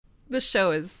This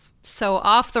show is so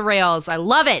off the rails. I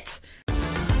love it.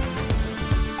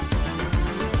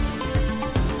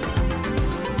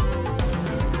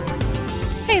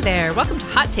 Hey there, welcome to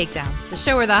Hot Takedown, the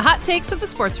show where the hot takes of the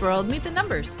sports world meet the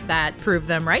numbers that prove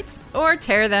them right or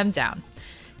tear them down.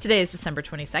 Today is December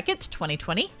 22nd,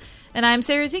 2020, and I'm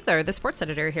Sarah Ziegler, the sports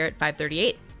editor here at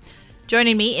 538.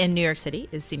 Joining me in New York City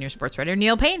is senior sports writer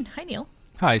Neil Payne. Hi, Neil.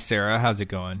 Hi, Sarah. How's it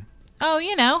going? Oh,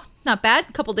 you know, not bad.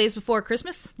 A couple days before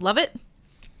Christmas. Love it.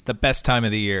 The best time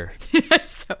of the year.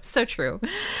 So true.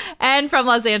 And from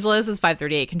Los Angeles is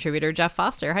 538 contributor Jeff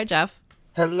Foster. Hi, Jeff.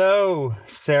 Hello,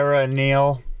 Sarah and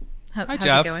Neil. How's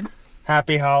Jeff. it going?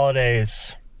 Happy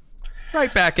holidays.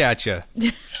 Right back at you.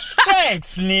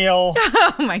 Thanks, Neil.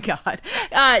 Oh, my God.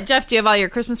 Jeff, do you have all your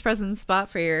Christmas presents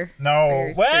bought for your,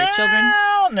 for your children?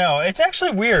 No. It's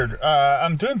actually weird.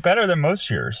 I'm doing better than most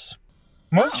years.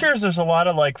 Most years, there's a lot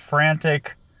of,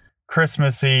 frantic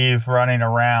Christmas Eve running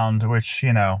around, which,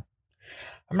 I'm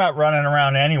not running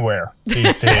around anywhere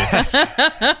these days. All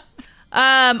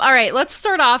right, let's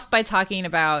start off by talking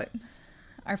about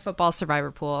our football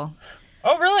survivor pool.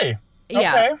 Oh, really?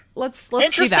 Yeah, okay. Let's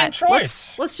Interesting do that.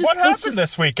 choice. Let's just what happened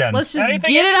this weekend? Let's just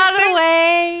Anything get it out of the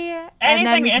way. And then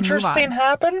Anything we can interesting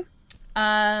happen?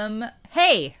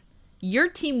 Hey, your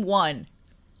team won.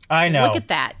 I know. Look at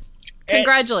that.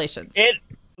 Congratulations.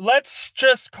 Let's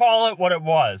just call it what it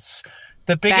was.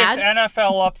 The biggest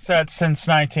NFL upset since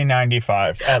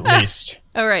 1995, at least.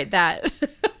 All right, that.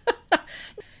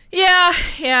 Yeah.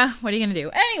 What are you going to do?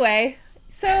 Anyway,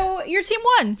 so your team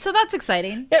won. So that's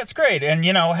exciting. Yeah, it's great. And,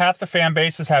 half the fan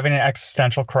base is having an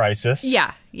existential crisis.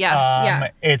 Yeah.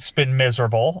 It's been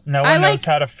miserable. No one knows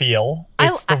how to feel.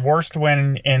 It's the worst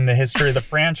win in the history of the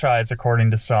franchise,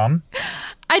 according to some.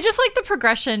 I just like the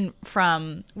progression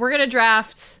from we're going to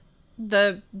draft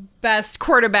the best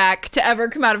quarterback to ever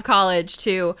come out of college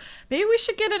to maybe we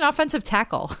should get an offensive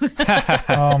tackle.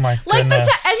 Oh my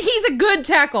goodness. And he's a good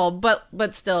tackle,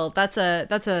 but still that's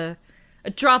a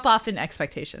drop off in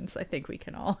expectations. I think we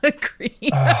can all agree.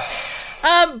 But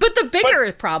the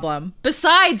bigger problem,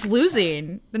 besides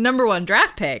losing the number one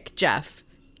draft pick, Jeff,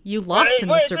 you lost in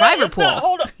the survivor pool.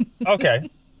 Hold on. Okay.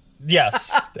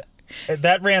 Yes.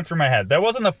 That ran through my head. That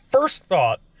wasn't the first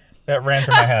thought that ran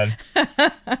through my head.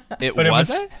 It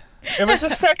was the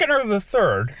second or the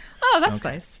third. Oh, that's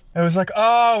nice. It was like,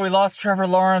 we lost Trevor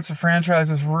Lawrence. The franchise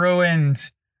is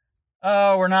ruined.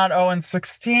 Oh, we're not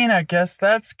 0-16. I guess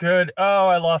that's good. Oh,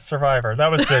 I lost Survivor. That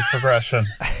was the progression.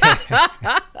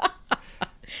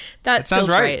 That sounds feels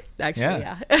right. Actually,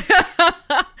 yeah.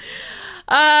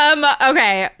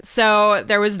 Okay, so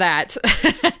there was that.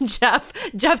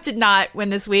 Jeff did not win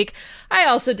this week. I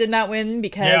also did not win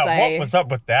because what was up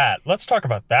with that? Let's talk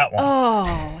about that one.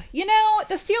 Oh,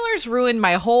 the Steelers ruined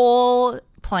my whole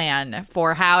plan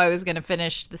for how I was going to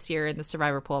finish this year in the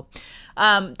survivor pool.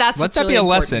 Let that be a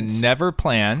lesson. Never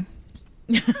plan.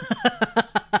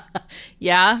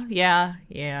 Yeah.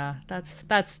 That's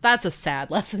a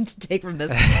sad lesson to take from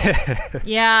this.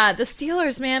 Yeah, the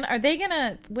Steelers, man, are they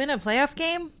gonna win a playoff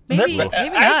game? Maybe not.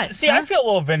 I feel a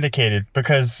little vindicated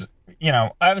because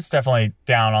I was definitely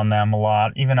down on them a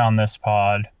lot, even on this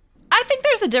pod. I think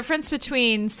there's a difference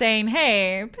between saying,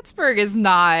 "Hey, Pittsburgh is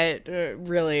not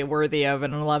really worthy of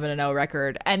an 11-0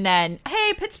 record," and then,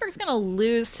 "Hey, Pittsburgh's gonna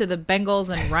lose to the Bengals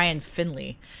and Ryan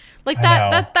Finley." Like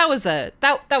that was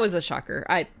a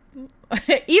shocker.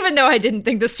 Even though I didn't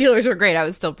think the Steelers were great, I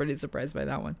was still pretty surprised by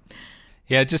that one.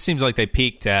 Yeah, it just seems like they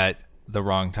peaked at the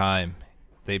wrong time.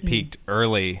 They peaked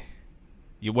early.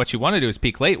 What you want to do is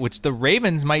peak late, which the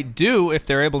Ravens might do if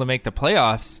they're able to make the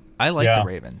playoffs. I like the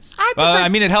Ravens.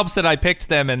 It helps that I picked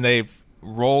them and they've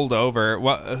rolled over.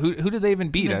 Who did they even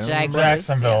beat? The Jaguars.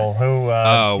 Jacksonville,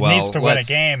 who needs to win a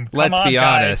game. Let's be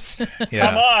honest. Yeah.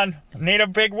 Come on, need a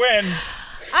big win.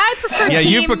 I prefer teams.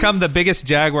 You've become the biggest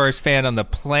Jaguars fan on the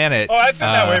planet. Oh, I've been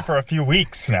that way for a few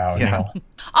weeks now. Yeah.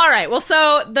 All right. Well,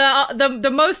 so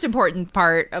the most important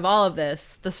part of all of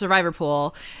this, the survivor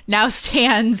pool, now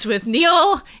stands with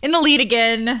Neil in the lead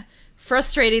again,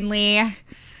 frustratingly,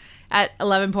 at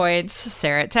 11 points,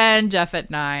 Sarah at 10, Jeff at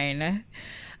 9.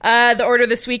 The order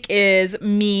this week is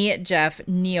me, Jeff,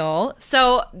 Neil.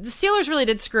 So the Steelers really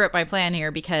did screw up my plan here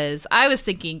because I was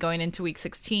thinking going into week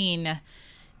 16,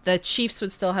 the Chiefs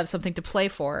would still have something to play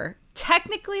for.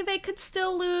 Technically, they could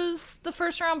still lose the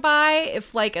first round bye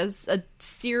if a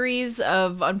series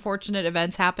of unfortunate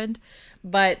events happened.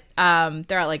 But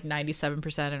they're at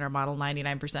 97% in our model,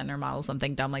 99% in our model,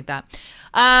 something dumb like that.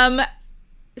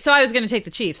 So I was going to take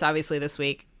the Chiefs, obviously, this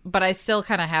week. but I still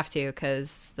kind of have to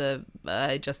because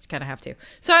I just kind of have to.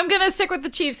 So I'm gonna stick with the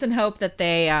Chiefs and hope that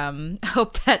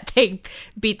they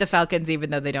beat the Falcons,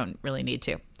 even though they don't really need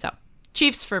to. So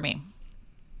Chiefs for me.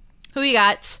 Who you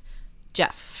got,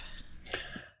 Jeff?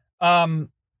 I'm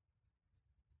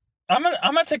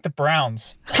gonna take the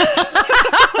Browns.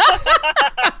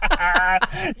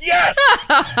 Yes,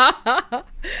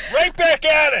 right back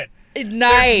at it.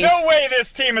 Nice. There's no way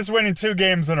this team is winning 2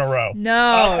 games in a row. No,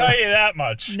 I'll tell you that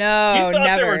much. No, you thought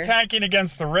never. they were tanking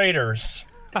against the Raiders.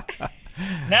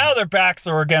 Now their backs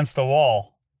are against the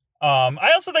wall.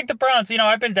 I also think the Browns.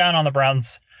 I've been down on the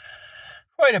Browns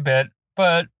quite a bit,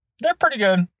 but they're pretty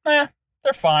good. They're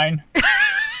fine.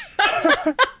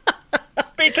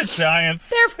 Beat the Giants.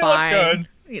 They're fine. Look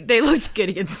good. They looked good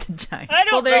against the Giants. I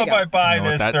don't know if I buy know what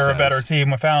this. that They're a says. better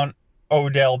team without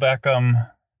Odell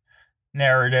Beckham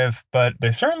narrative, but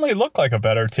they certainly look like a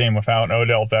better team without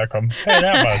Odell Beckham. Hey,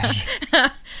 that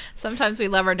much. Sometimes we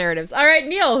love our narratives. All right,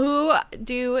 Neil, who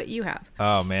do you have?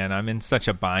 Oh man, I'm in such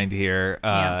a bind here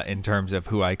in terms of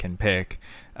who I can pick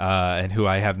and who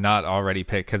I have not already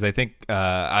picked, because I think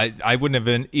I wouldn't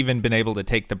have even been able to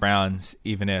take the Browns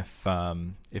even if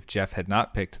Jeff had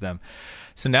not picked them.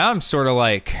 So now I'm sort of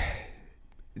like,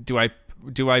 do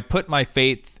I put my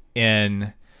faith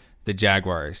in the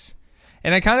Jaguars?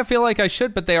 And I kind of feel like I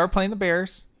should, but they are playing the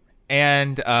Bears,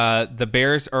 and the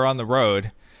Bears are on the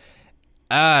road.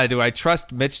 Do I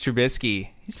trust Mitch Trubisky?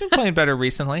 He's been playing better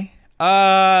recently.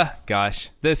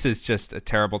 Gosh, this is just a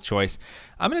terrible choice.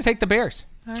 I'm going to take the Bears.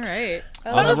 All right.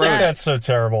 I don't think that's so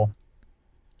terrible.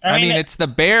 I mean, it's the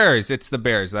Bears. It's the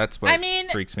Bears. That's what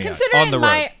freaks me out. Considering On the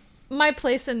road. my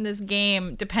place in this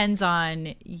game depends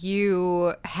on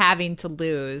you having to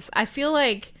lose, I feel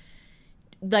like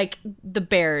the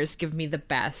Bears give me the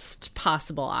best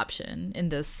possible option in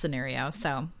this scenario.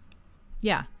 So,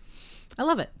 yeah, I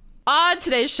love it. On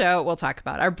today's show, we'll talk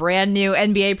about our brand new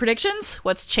NBA predictions,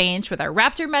 what's changed with our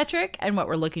Raptor metric, and what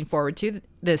we're looking forward to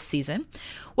this season.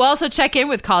 We'll also check in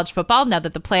with college football now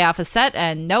that the playoff is set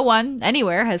and no one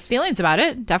anywhere has feelings about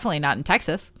it, definitely not in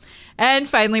Texas. And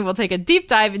finally, we'll take a deep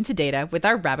dive into data with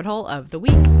our rabbit hole of the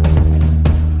week.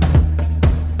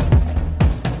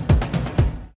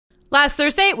 Last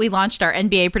Thursday, we launched our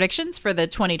NBA predictions for the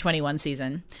 2021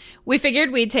 season. We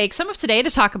figured we'd take some of today to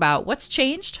talk about what's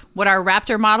changed, what our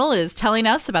Raptor model is telling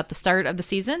us about the start of the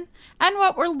season, and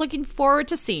what we're looking forward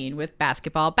to seeing with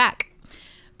basketball back.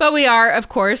 But we are, of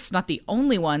course, not the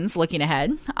only ones looking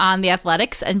ahead. On the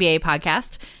Athletics NBA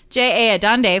podcast, J.A.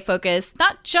 Adonde focused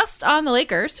not just on the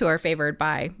Lakers, who are favored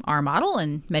by our model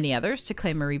and many others to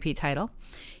claim a repeat title.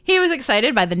 He was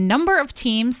excited by the number of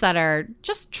teams that are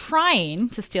just trying,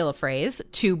 to steal a phrase,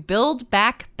 to build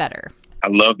back better. I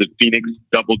love that Phoenix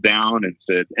doubled down and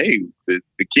said, hey,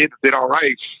 the kids did all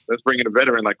right. Let's bring in a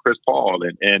veteran like Chris Paul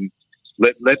and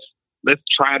let's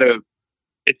try to.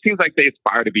 It seems like they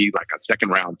aspire to be like a second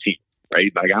round team,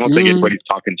 right? Like I don't think anybody's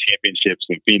talking championships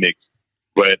in Phoenix,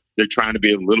 but they're trying to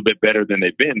be a little bit better than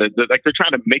they've been. They're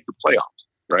trying to make the playoffs,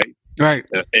 right? Right.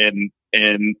 And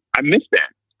I miss that.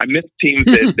 I miss teams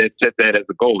that set that as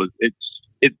a goal.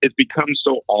 It's become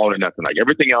so all or nothing. Like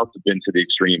everything else has been to the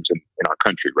extremes in our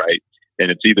country, right? And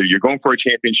it's either you're going for a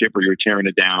championship or you're tearing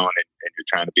it down and you're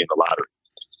trying to be in the lottery.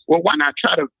 Well, why not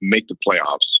try to make the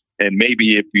playoffs? And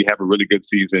maybe if you have a really good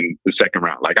season, the second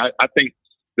round. Like I think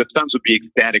the Suns would be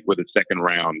ecstatic with a second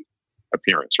round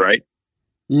appearance, right?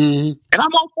 Mm-hmm. And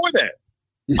I'm all for that.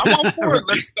 I'm all for it.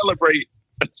 Let's celebrate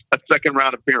a second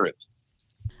round appearance.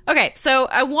 Okay, so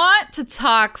I want to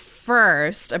talk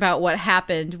first about what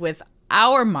happened with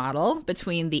our model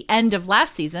between the end of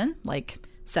last season, like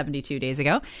 72 days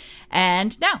ago,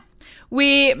 and now.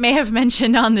 We may have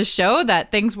mentioned on the show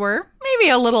that things were maybe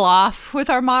a little off with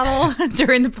our model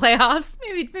during the playoffs,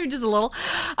 maybe just a little.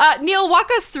 Neil, walk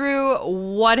us through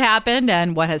what happened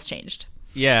and what has changed.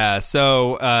 Yeah,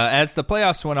 so as the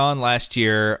playoffs went on last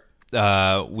year,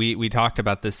 we talked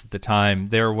about this at the time.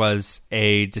 There was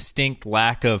a distinct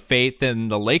lack of faith in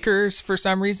the Lakers for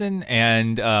some reason,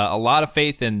 and a lot of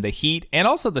faith in the Heat and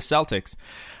also the Celtics.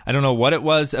 I don't know what it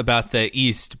was about the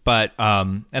East, but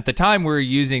at the time we were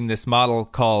using this model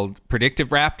called Predictive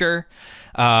Raptor,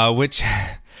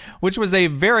 which was a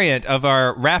variant of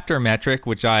our Raptor metric,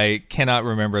 which I cannot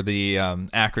remember the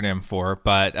acronym for,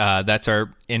 but that's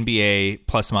our NBA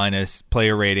plus minus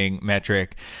player rating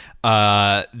metric.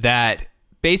 That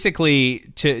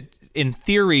basically, in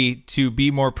theory, to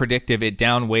be more predictive, it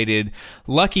downweighted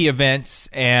lucky events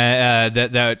and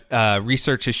that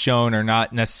research has shown are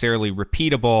not necessarily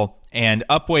repeatable, and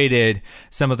upweighted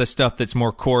some of the stuff that's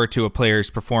more core to a player's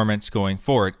performance going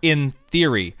forward, in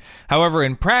theory. However,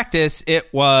 in practice,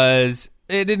 it was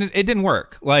it didn't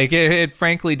work. Like it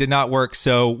frankly did not work.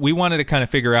 So we wanted to kind of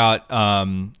figure out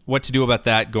what to do about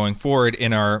that going forward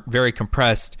in our very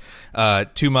compressed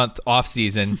 2-month off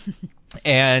season.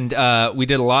 And we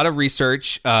did a lot of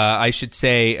research. I should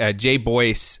say Jay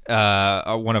Boyce,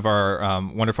 one of our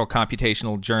wonderful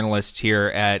computational journalists here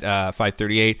at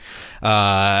 538,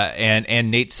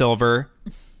 and Nate Silver,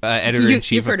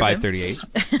 editor-in-chief of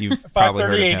 538. You've probably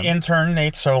heard of him. 538 intern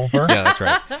Nate Silver. Yeah, that's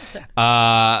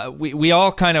right. We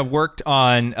all kind of worked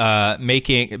on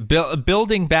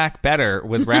building back better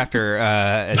with Raptor,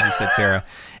 as you said, Sarah.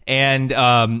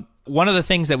 And one of the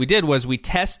things that we did was we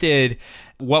tested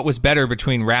what was better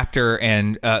between Raptor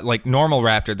and like normal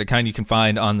Raptor, the kind you can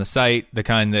find on the site, the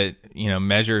kind that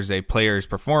measures a player's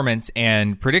performance,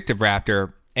 and predictive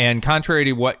Raptor. And contrary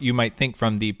to what you might think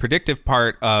from the predictive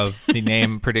part of the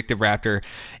name Predictive Raptor,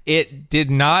 it did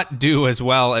not do as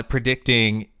well at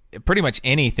predicting pretty much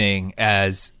anything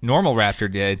as normal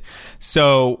Raptor did.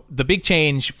 So the big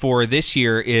change for this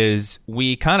year is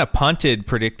we kind of punted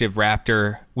Predictive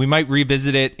Raptor. We might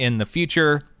revisit it in the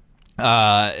future.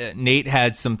 Nate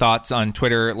had some thoughts on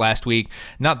Twitter last week,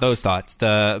 not those thoughts,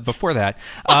 before that,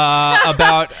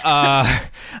 about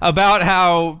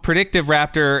how Predictive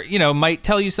Raptor, might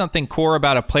tell you something core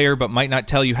about a player, but might not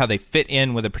tell you how they fit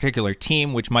in with a particular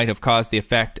team, which might have caused the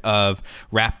effect of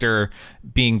Raptor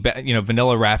being,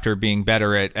 vanilla Raptor being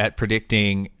better at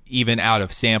predicting even out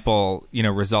of sample,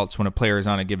 results when a player is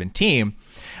on a given team.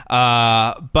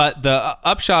 But the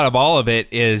upshot of all of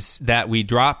it is that we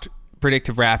dropped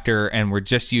Predictive Raptor and we're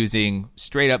just using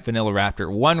straight up vanilla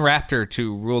Raptor, one Raptor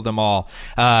to rule them all.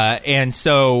 And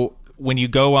so when you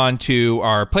go onto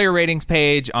our player ratings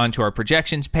page, onto our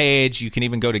projections page, you can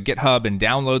even go to GitHub and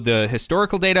download the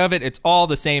historical data of it. It's all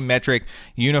the same metric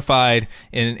unified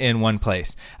in one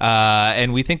place.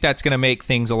 And we think that's going to make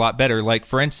things a lot better. Like,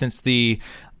 for instance,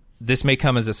 this may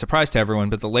come as a surprise to everyone,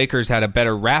 but the Lakers had a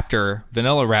better Raptor,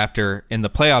 vanilla Raptor, in the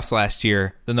playoffs last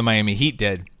year than the Miami Heat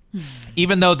did.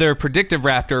 Even though their predictive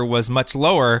Raptor was much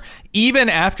lower, even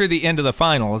after the end of the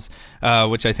finals,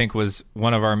 which I think was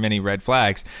one of our many red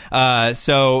flags.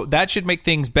 So that should make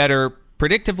things better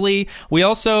predictively. We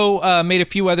also made a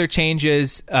few other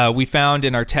changes. We found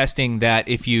in our testing that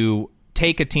if you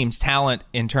take a team's talent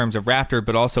in terms of Raptor,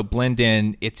 but also blend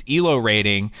in its ELO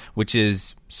rating, which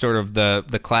is sort of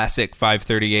the classic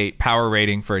 538 power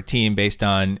rating for a team based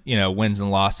on, wins and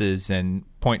losses and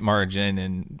point margin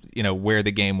and, where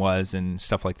the game was and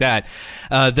stuff like that,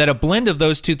 that a blend of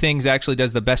those two things actually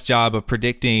does the best job of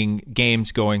predicting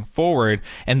games going forward.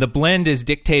 And the blend is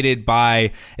dictated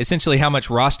by essentially how much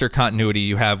roster continuity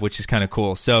you have, which is kind of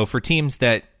cool. So for teams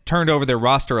that turned over their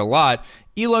roster a lot,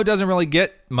 ELO doesn't really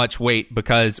get much weight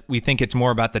because we think it's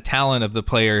more about the talent of the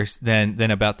players than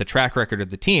about the track record of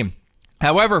the team.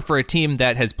 However, for a team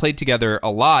that has played together a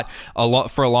lot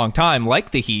for a long time, like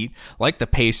the Heat, like the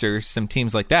Pacers, some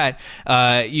teams like that,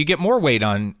 you get more weight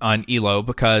on ELO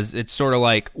because it's sort of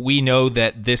like we know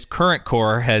that this current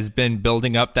core has been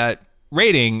building up that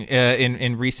rating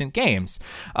in recent games.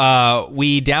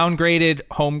 We downgraded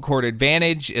home court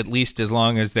advantage, at least as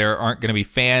long as there aren't going to be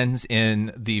fans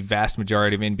in the vast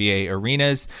majority of NBA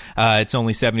arenas. It's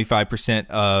only 75%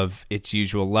 of its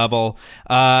usual level.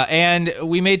 And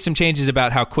we made some changes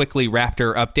about how quickly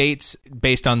Raptor updates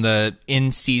based on the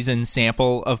in-season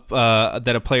sample of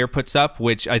that a player puts up,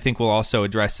 which I think will also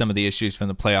address some of the issues from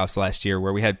the playoffs last year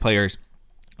where we had players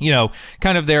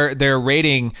kind of their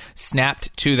rating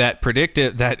snapped to that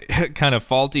kind of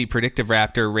faulty predictive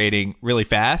Raptor rating really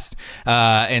fast.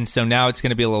 And so now it's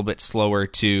going to be a little bit slower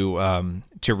to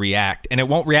react. And it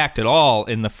won't react at all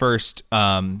in the first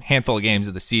handful of games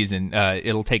of the season.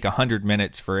 It'll take 100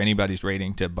 minutes for anybody's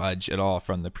rating to budge at all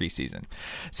from the preseason.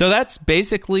 So that's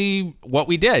basically what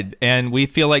we did. And we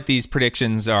feel like these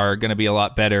predictions are going to be a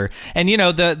lot better. And,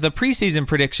 the preseason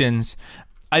predictions,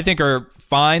 I think, are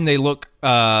fine. They look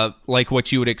like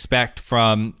what you would expect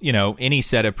from, any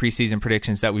set of preseason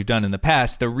predictions that we've done in the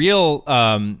past. The real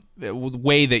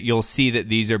way that you'll see that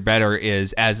these are better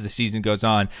is as the season goes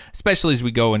on, especially as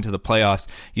we go into the playoffs,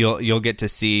 you'll get to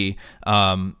see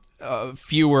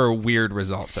fewer weird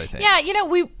results, I think. Yeah,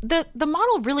 the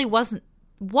model really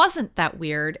wasn't that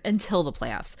weird until the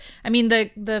playoffs. I mean,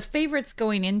 the favorites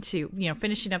going into,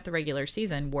 finishing up the regular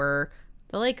season were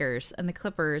the Lakers and the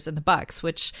Clippers and the Bucks,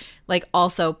 which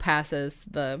also passes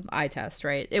the eye test,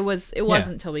 right? It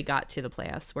wasn't until we got to the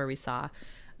playoffs where we saw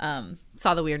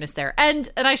saw the weirdness there. And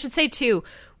I should say too,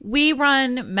 we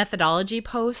run methodology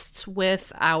posts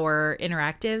with our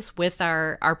interactives, with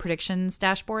our predictions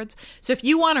dashboards. So if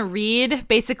you want to read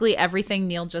basically everything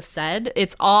Neil just said,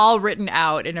 it's all written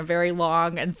out in a very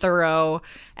long and thorough,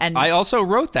 and I also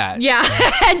wrote that. Yeah,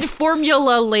 and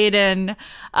formula laden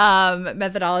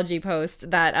methodology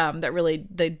post that really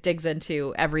digs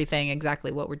into everything,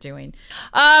 exactly what we're doing.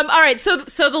 All right, so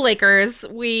the Lakers,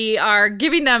 we are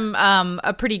giving them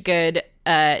a pretty good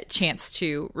chance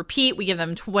to repeat. We give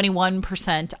them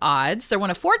 21% odds. They're one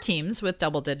of 4 teams with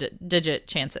double digit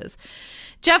chances.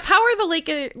 Jeff, how are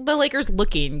the Lakers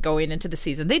looking going into the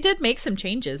season? They did make some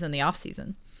changes in the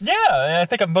offseason. Yeah, I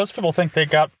think most people think they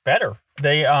got better.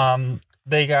 They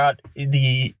got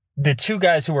the 2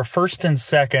 guys who were first and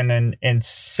second and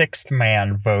sixth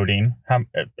man voting,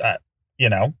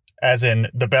 as in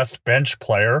the best bench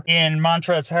player, in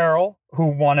Montrezl Harrell, who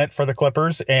won it for the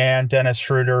Clippers, and Dennis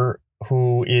Schroeder,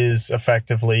 who is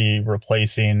effectively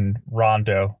replacing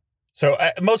Rondo. So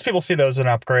most people see those as an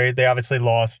upgrade. They obviously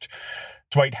lost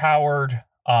Dwight Howard.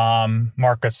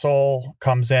 Marc Gasol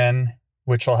comes in,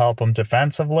 which will help them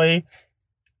defensively.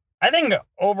 I think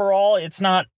overall it's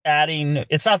not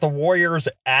the Warriors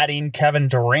adding Kevin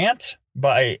Durant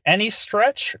by any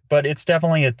stretch, but it's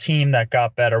definitely a team that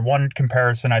got better. One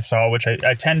comparison I saw, which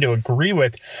I tend to agree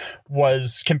with,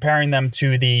 was comparing them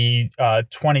to the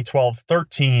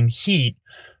 2012-13 Heat,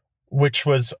 which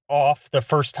was off the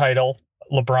first title.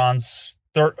 LeBron's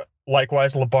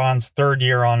third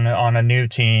year on a new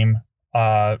team,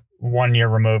 1 year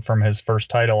removed from his first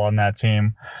title on that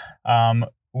team,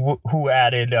 who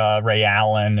added Ray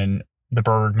Allen and the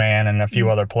Birdman and a few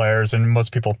other players. And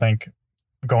most people think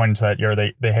going into that year,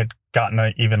 they had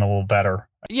gotten even a little better.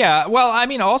 Yeah, well, I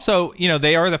mean, also,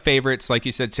 they are the favorites, like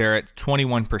you said, Sarah, at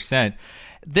 21%.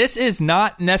 This is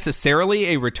not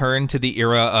necessarily a return to the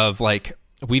era of,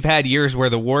 we've had years where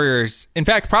the Warriors, in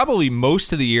fact, probably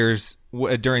most of the years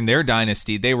during their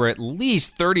dynasty, they were at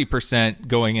least 30%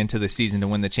 going into the season to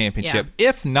win the championship,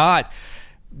 if not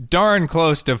darn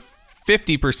close to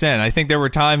 50%. I think there were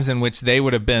times in which they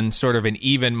would have been sort of an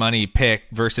even money pick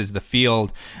versus the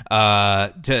field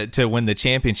to win the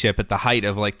championship at the height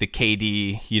of the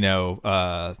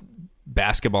KD,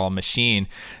 basketball machine.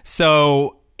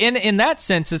 So in that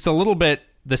sense, it's a little bit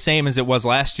the same as it was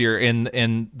last year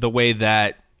in the way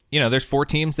that, there's 4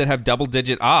 teams that have double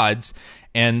digit odds,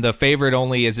 and the favorite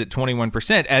only is at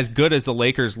 21%. As good as the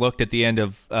Lakers looked at the end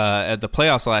of at the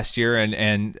playoffs last year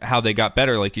and how they got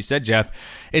better, like you said, Jeff,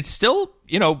 it's still,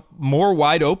 more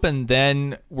wide open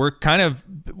than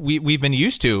we've been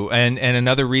used to. And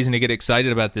another reason to get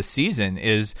excited about this season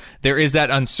is there is that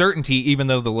uncertainty, even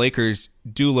though the Lakers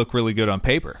do look really good on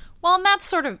paper. Well, and that's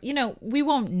sort of, we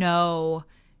won't know.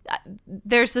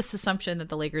 There's this assumption that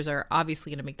the Lakers are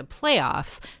obviously going to make the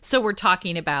playoffs. So we're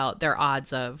talking about their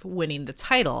odds of winning the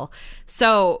title.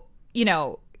 So,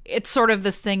 it's sort of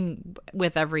this thing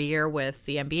with every year with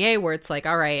the NBA where it's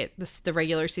all right, the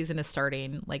regular season is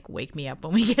starting, wake me up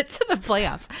when we get to the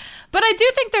playoffs. But I do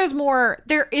think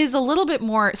there is a little bit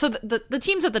more. So the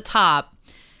teams at the top,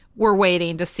 we're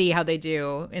waiting to see how they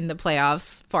do in the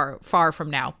playoffs far from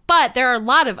now. But there are a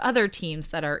lot of other teams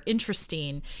that are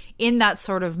interesting in that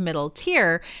sort of middle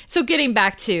tier. So getting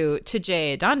back to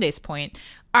Jay Adonde's point,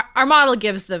 our model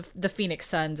gives the Phoenix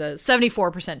Suns a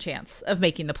 74% chance of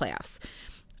making the playoffs.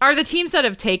 Are the teams that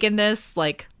have taken this,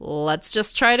 let's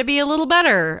just try to be a little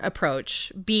better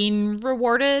approach, being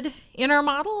rewarded in our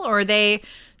model? Or are they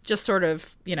just sort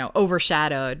of,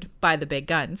 overshadowed by the big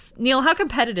guns? Neil, how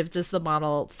competitive does the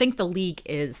model think the league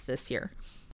is this year?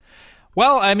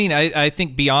 Well, I mean, I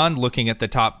think beyond looking at the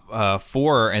top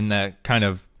 4 and the kind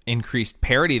of increased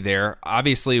parity there,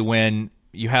 obviously when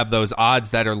you have those odds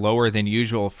that are lower than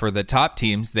usual for the top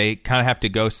teams, they kind of have to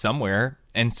go somewhere.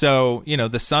 And so,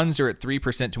 the Suns are at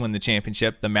 3% to win the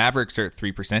championship. The Mavericks are at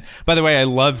 3%. By the way, I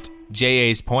loved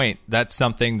J.A.'s point. That's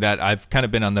something that I've kind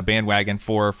of been on the bandwagon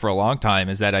for a long time,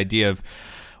 is that idea of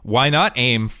why not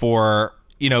aim for,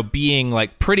 being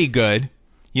pretty good,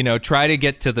 try to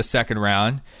get to the second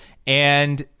round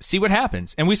and see what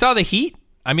happens. And we saw the Heat.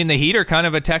 I mean, the Heat are kind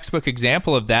of a textbook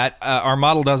example of that. Our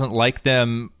model doesn't like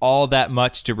them all that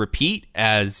much to repeat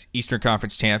as Eastern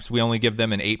Conference champs. We only give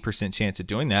them an 8% chance of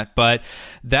doing that. But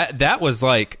that was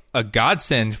a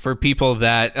godsend for people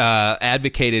that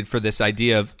advocated for this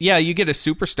idea of, you get a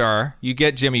superstar, you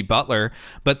get Jimmy Butler,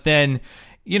 but then,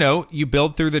 you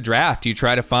build through the draft. You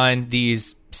try to find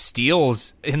these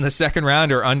steals in the second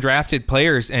round or undrafted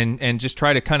players and just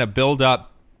try to kind of build up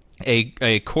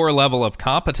a core level of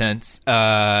competence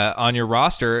on your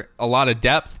roster, a lot of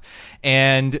depth,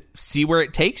 and see where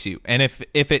it takes you. And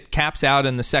if it caps out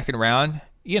in the second round,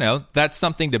 that's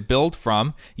something to build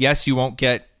from. Yes, you won't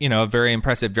get, a very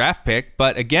impressive draft pick,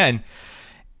 but again,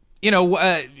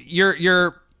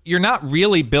 you're not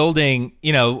really building,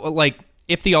 like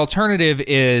if the alternative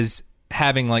is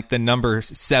having like the number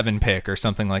 7 pick or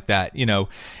something like that,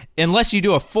 unless you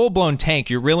do a full-blown tank,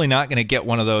 you're really not going to get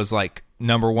one of those like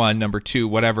number 1, number 2,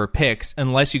 whatever picks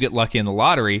unless you get lucky in the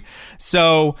lottery.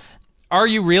 So are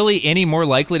you really any more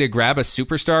likely to grab a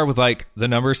superstar with like the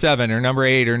number 7 or number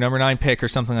 8 or number 9 pick or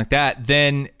something like that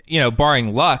than,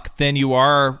 barring luck, than you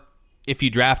are if you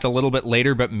draft a little bit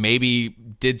later but maybe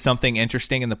did something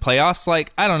interesting in the playoffs?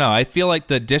 Like, I don't know. I feel like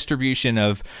the distribution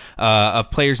of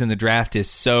players in the draft is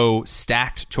so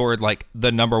stacked toward like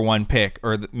the number 1 pick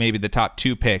or maybe the top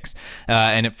 2 picks,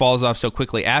 and it falls off so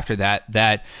quickly after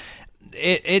that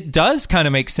it does kind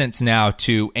of make sense now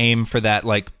to aim for that,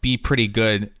 like be pretty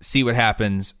good, see what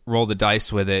happens, roll the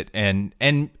dice with it. And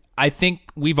I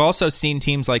think we've also seen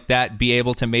teams like that be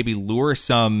able to maybe lure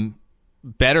some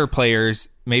better players,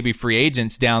 maybe free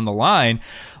agents down the line.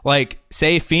 Like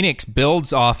say Phoenix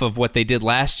builds off of what they did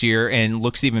last year and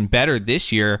looks even better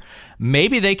this year.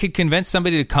 Maybe they could convince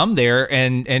somebody to come there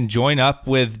and join up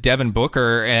with Devin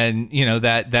Booker and,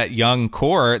 that young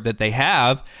core that they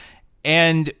have.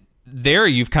 And there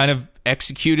you've kind of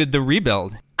executed the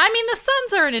rebuild. I mean, the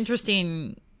Suns are an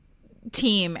interesting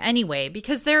team anyway,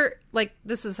 because they're like,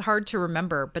 this is hard to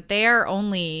remember, but they are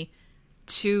only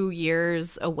 2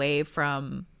 years away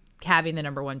from having the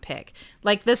number 1 pick.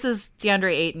 Like, this is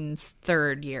DeAndre Ayton's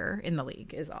 3rd year in the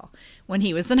league is all, when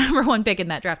he was the number 1 pick in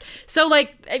that draft. So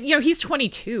like, he's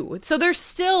 22. So they're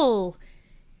still,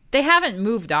 they haven't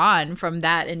moved on from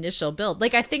that initial build.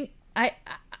 Like, I think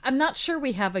I'm not sure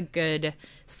we have a good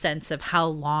sense of how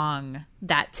long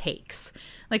that takes.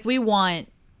 Like, we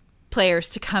want players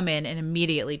to come in and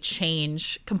immediately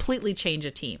completely change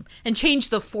a team and change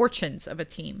the fortunes of a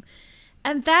team.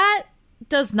 And that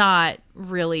does not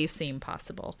really seem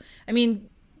possible. I mean,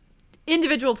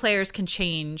 individual players can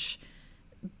change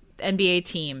NBA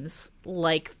teams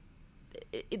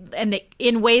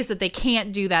in ways that they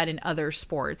can't do that in other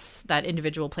sports, that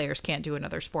individual players can't do in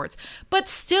other sports. But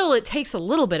still, it takes a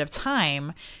little bit of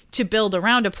time to build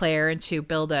around a player and to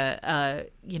build an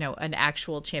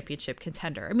actual championship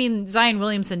contender. I mean, Zion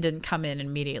Williamson didn't come in and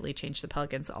immediately change the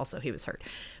Pelicans. Also, he was hurt.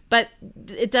 But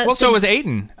it does. Well, so was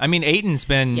Ayton. I mean, Ayton's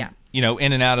been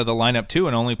in and out of the lineup too,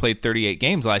 and only played 38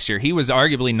 games last year. He was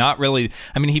arguably not really.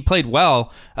 I mean, he played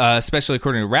well, especially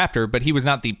according to Raptor, but he was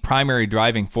not the primary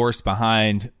driving force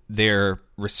behind their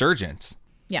resurgence.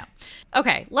 Yeah.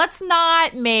 Okay, let's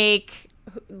not make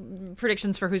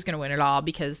predictions for who's going to win it all,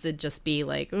 because it'd just be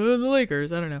like, the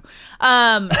Lakers. I don't know.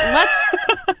 Let's.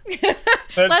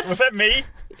 Was that me?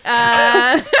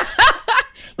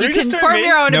 You can form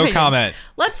your own opinions. No comment.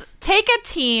 Let's take a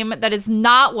team that is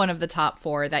not one of the top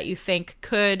 4 that you think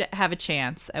could have a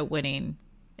chance at winning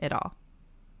it all.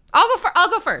 I'll go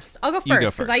first. I'll go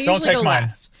first because I usually go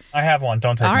last. I have one.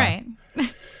 Don't take mine. All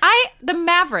right. The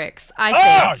Mavericks, I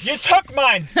think. Oh, you took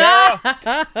mine, Sarah.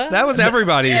 That was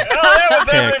everybody's. That was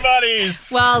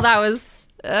everybody's. Well, that was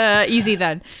easy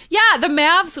then. Yeah, the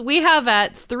Mavs we have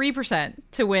at 3%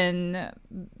 to win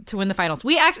the finals.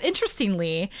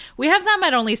 Interestingly, we have them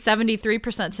at only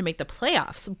 73% to make the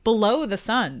playoffs, below the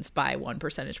Suns by 1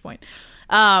 percentage point,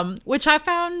 which I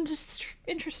found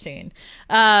interesting.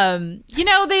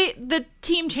 The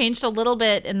team changed a little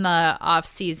bit in the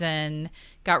offseason,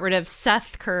 got rid of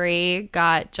Seth Curry,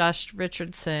 got Josh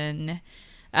Richardson.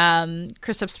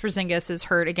 Kristaps Porzingis is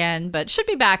hurt again, but should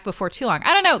be back before too long.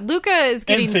 I don't know. Luka is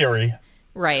getting, in theory,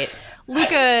 right.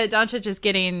 Luka Doncic is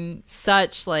getting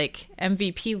such like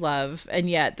MVP love, and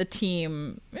yet the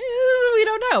team, we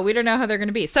don't know. We don't know how they're going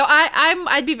to be. So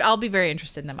I'll be very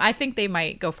interested in them. I think they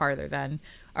might go farther than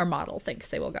our model thinks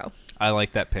they will go. I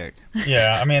like that pick.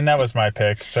 Yeah, I mean, that was my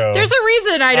pick. So there's a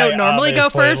reason I don't normally go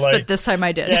first, but this time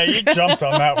I did. Yeah, you jumped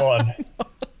on that one.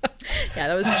 Yeah,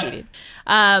 that was cheating.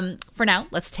 For now,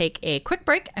 let's take a quick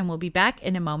break, and we'll be back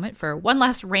in a moment for one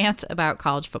last rant about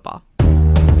college football.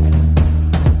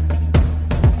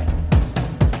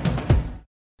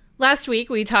 Last week,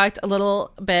 we talked a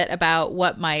little bit about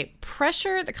what might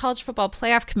pressure the College Football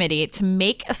Playoff Committee to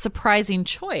make a surprising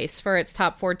choice for its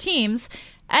top 4 teams,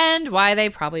 and why they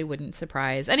probably wouldn't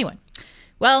surprise anyone.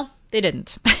 Well, they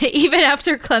didn't. Even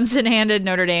after Clemson handed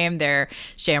Notre Dame their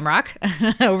shamrock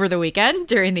over the weekend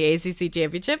during the ACC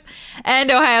championship,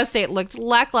 and Ohio State looked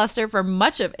lackluster for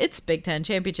much of its Big Ten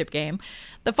championship game,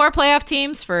 the 4 playoff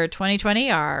teams for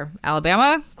 2020 are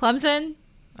Alabama, Clemson,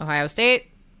 Ohio State,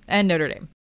 and Notre Dame.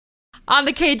 On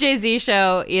the KJZ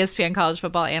show, ESPN college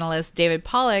football analyst David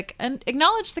Pollack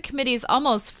acknowledged the committee's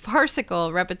almost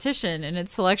farcical repetition in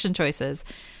its selection choices,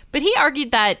 but he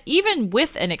argued that even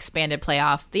with an expanded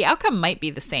playoff, the outcome might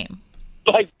be the same.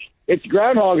 Like, it's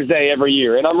Groundhog's Day every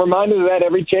year, and I'm reminded of that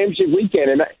every championship weekend,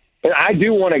 and I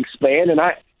do want to expand, and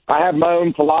I have my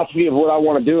own philosophy of what I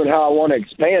want to do and how I want to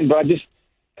expand, but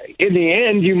in the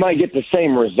end, you might get the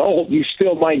same result. You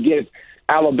still might get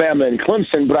Alabama and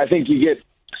Clemson, but I think you get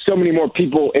so many more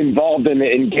people involved and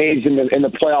engaged in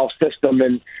the playoff system,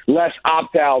 and less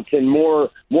opt-outs and more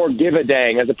give a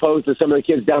dang, as opposed to some of the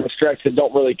kids down the stretch that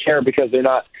don't really care because they're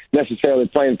not necessarily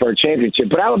playing for a championship.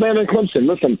 But Alabama and Clemson,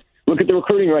 listen, look at the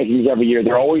recruiting rankings every year.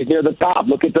 They're always near the top.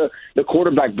 Look at the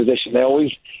quarterback position. They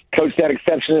always coach that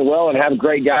exceptionally well and have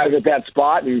great guys at that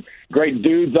spot and great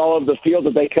dudes all over the field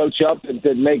that they coach up and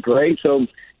that make great. So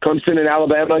Clemson and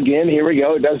Alabama, again, here we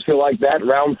go. It does feel like that,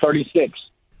 round 36.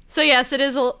 So, yes, it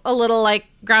is a little like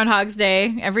Groundhog's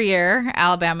Day every year.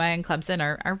 Alabama and Clemson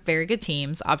are very good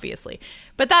teams, obviously.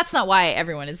 But that's not why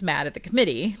everyone is mad at the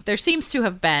committee. There seems to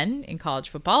have been, in college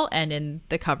football and in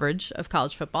the coverage of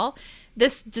college football,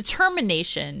 this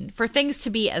determination for things to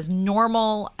be as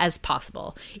normal as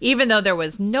possible, even though there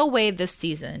was no way this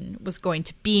season was going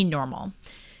to be normal.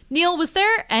 Neil, was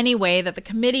there any way that the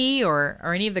committee or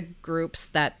any of the groups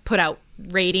that put out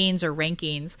ratings or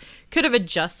rankings could have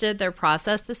adjusted their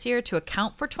process this year to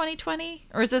account for 2020?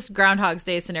 Or is this Groundhog's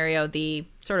Day scenario the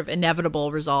sort of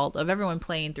inevitable result of everyone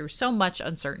playing through so much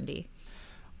uncertainty?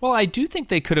 Well, I do think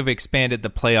they could have expanded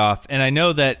the playoff. And I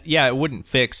know that, it wouldn't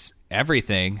fix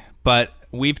everything, but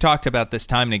we've talked about this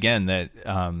time and again that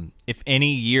if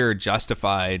any year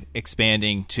justified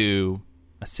expanding to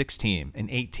a 6-team, an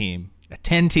 8-team, a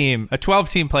 10-team, a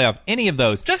 12-team playoff, any of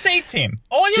those. Just 8-team.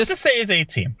 All you have to say is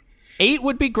 8-team. 8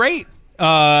 would be great.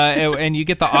 And you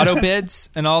get the auto bids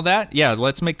and all that. Yeah,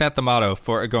 let's make that the motto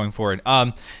for going forward.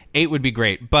 8 would be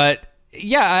great. But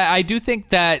yeah, I do think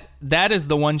that is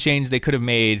the one change they could have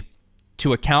made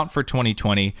to account for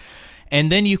 2020.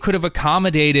 And then you could have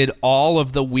accommodated all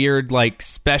of the weird, like,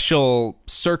 special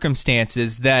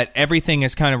circumstances that everything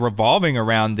is kind of revolving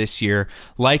around this year.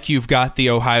 Like you've got the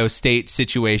Ohio State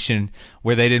situation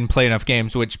where they didn't play enough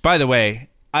games, which, by the way,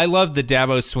 I love the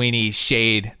Dabo Swinney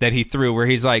shade that he threw where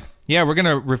he's like, yeah, we're going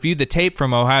to review the tape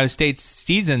from Ohio State's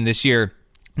season this year.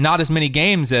 Not as many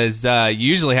games as you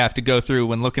usually have to go through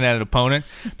when looking at an opponent.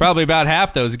 Probably about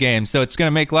half those games, so it's going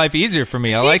to make life easier for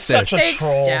me. I like this. He's such a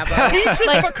troll. He's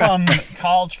just become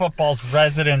college football's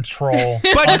resident troll.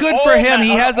 But good for him.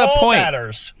 He has a point.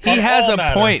 He has a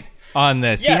point on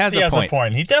this. Yes, he has a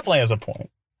point. He definitely has a point.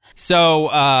 So,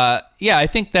 I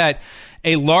think that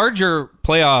a larger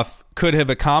playoff could have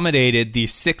accommodated the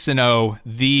 6-0,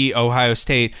 the Ohio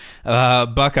State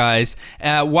Buckeyes,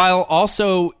 while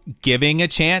also giving a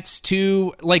chance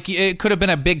to, like, it could have been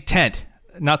a big tent,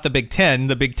 not the Big Ten,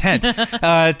 the big tent,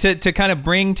 to kind of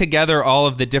bring together all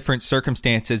of the different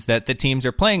circumstances that the teams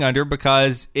are playing under,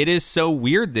 because it is so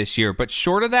weird this year. But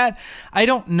short of that, I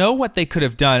don't know what they could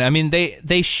have done. I mean,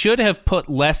 they should have put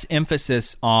less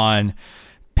emphasis on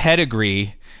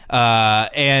pedigree,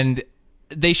 and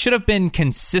they should have been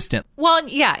consistent. Well,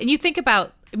 yeah, and you think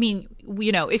about, I mean,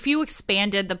 if you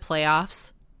expanded the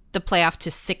playoff to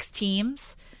 6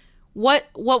 teams, what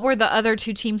were the other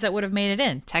 2 teams that would have made it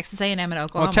in? Texas A&M and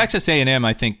Oklahoma. Well, Texas A&M,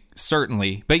 I think,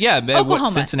 certainly. But yeah,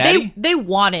 Oklahoma, Cincinnati?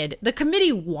 The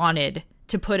committee wanted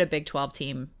to put a Big 12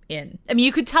 team in. I mean,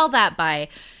 you could tell that by,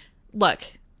 look,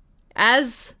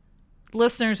 as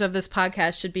listeners of this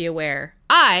podcast should be aware,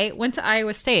 I went to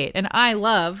Iowa State, and I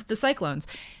love the Cyclones.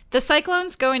 The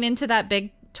Cyclones going into that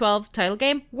Big 12 title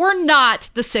game were not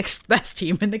the 6th best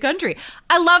team in the country.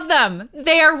 I love them.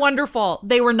 They are wonderful.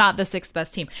 They were not the 6th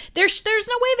best team. There's no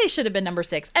way they should have been number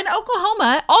 6. And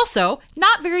Oklahoma, also,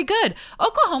 not very good.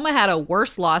 Oklahoma had a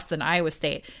worse loss than Iowa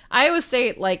State. Iowa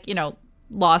State,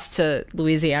 lost to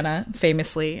Louisiana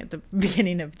famously at the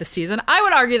beginning of the season. I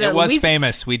would argue that it was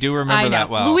famous. We do remember that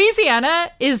well. Louisiana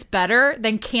is better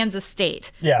than Kansas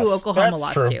State, who Oklahoma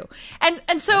lost to.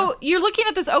 And so you're looking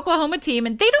at this Oklahoma team,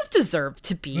 and they don't deserve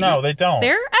to be they don't.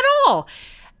 there at all.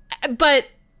 But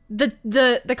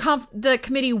the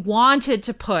committee wanted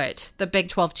to put the Big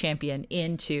 12 champion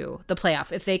into the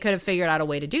playoff if they could have figured out a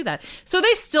way to do that. So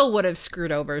they still would have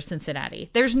screwed over Cincinnati.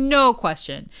 There's no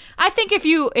question. I think if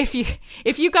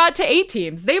you got to 8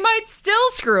 teams, they might still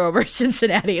screw over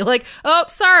Cincinnati. Like, oh,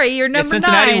 sorry, you're number 9.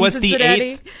 Cincinnati was the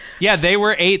 8th. Yeah, they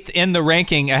were 8th in the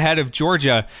ranking ahead of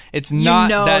Georgia. It's not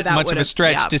that much of a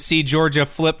stretch to see Georgia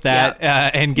flip that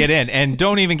and get in. And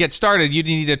don't even get started. You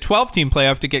need a 12-team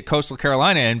playoff to get Coastal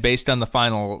Carolina in based on the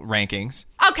final rankings.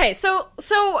 Okay, so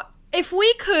if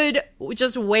we could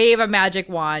just wave a magic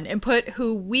wand and put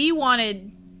who we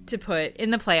wanted to put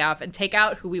in the playoff and take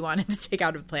out who we wanted to take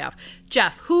out of the playoff,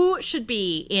 Jeff, who should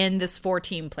be in this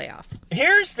 4-team playoff?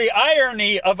 Here's the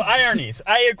irony of ironies.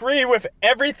 I agree with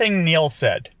everything Neil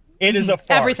said. It is a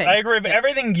farce. Everything. I agree with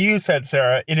everything you said,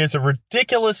 Sarah. It is a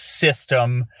ridiculous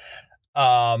system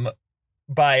by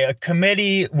a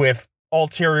committee with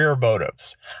ulterior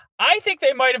motives. I think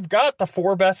they might have got the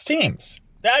 4 best teams.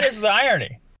 That is the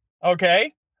irony.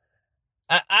 Okay?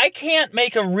 I can't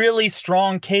make a really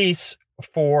strong case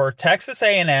for Texas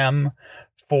A&M,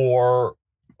 for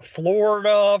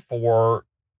Florida, for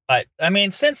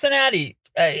Cincinnati.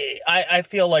 I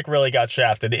feel like really got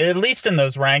shafted. At least in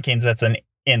those rankings, that's an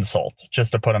insult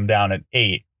just to put them down at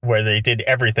 8, where they did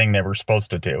everything they were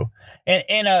supposed to do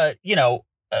in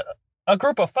a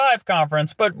group of 5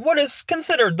 conference, but what is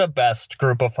considered the best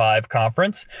group of 5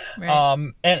 conference,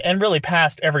 right. And really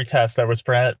passed every test that was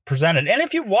presented. And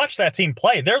if you watch that team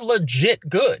play, they're legit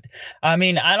good. I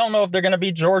mean, I don't know if they're going to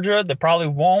beat Georgia. They probably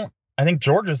won't. I think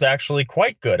Georgia's actually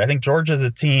quite good. I think Georgia's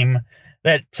a team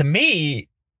that, to me,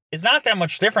 is not that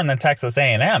much different than Texas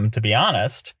A&M, to be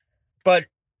honest. But,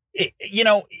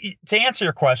 to answer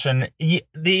your question,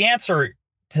 the answer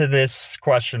to this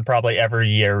question probably every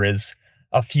year is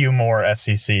a few more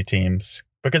SEC teams,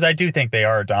 because I do think they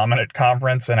are a dominant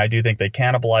conference, and I do think they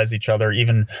cannibalize each other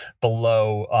even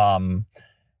below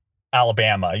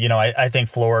Alabama. I think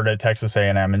Florida, Texas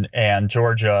A&M, and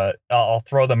Georgia, I'll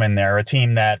throw them in there. A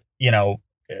team that,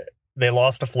 they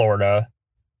lost to Florida,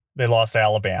 they lost to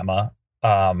Alabama,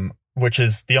 which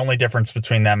is the only difference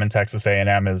between them and Texas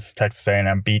A&M is Texas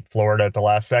A&M beat Florida at the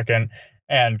last second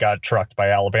and got trucked by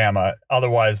Alabama.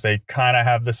 Otherwise, they kind of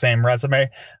have the same resume.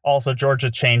 Also, Georgia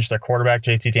changed their quarterback.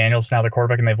 JT Daniels now the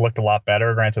quarterback, and they've looked a lot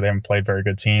better. Granted, they haven't played very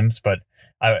good teams, but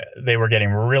they were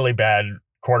getting really bad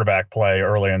quarterback play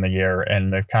earlier in the year,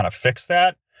 and they've kind of fixed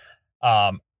that.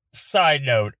 Side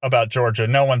note about Georgia,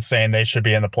 no one's saying they should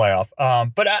be in the playoff.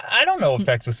 But I don't know if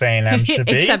Texas A&M should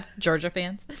be. Except Georgia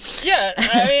fans. Yeah,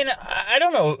 I mean, I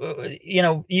don't know.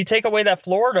 You take away that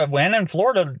Florida win, and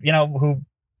Florida, who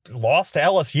lost to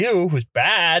LSU, who's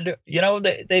bad.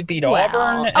 They beat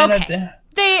Auburn. Okay.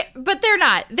 But they're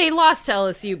not. They lost to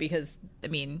LSU because,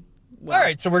 all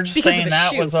right, so we're just saying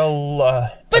that was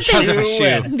a because of a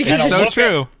shoe. It's so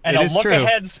true. And it a is look true.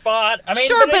 ahead spot.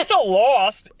 Sure, but they still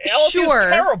lost. LSU's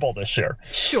terrible this year.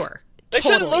 Sure. They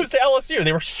shouldn't lose to LSU.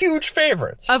 They were huge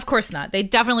favorites. Of course not. They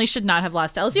definitely should not have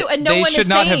lost to LSU. And no they one should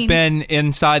not have been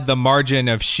inside the margin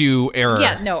of shoe error.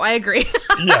 Yeah, no, I agree.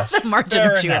 Yes, the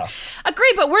margin of shoe error.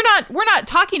 Agree, but we're not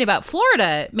talking about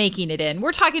Florida making it in.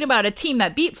 We're talking about a team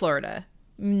that beat Florida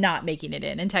not making it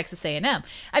in Texas A&M.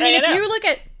 If you look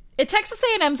at Texas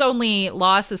A&M's only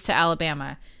loss is to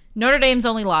Alabama. Notre Dame's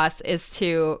only loss is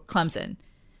to Clemson.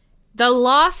 The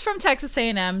loss from Texas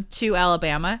A&M to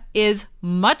Alabama is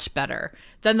much better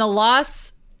than the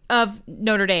loss of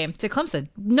Notre Dame to Clemson.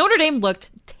 Notre Dame looked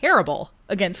terrible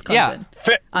against Clemson.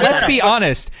 Yeah. Let's be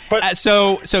honest.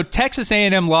 So Texas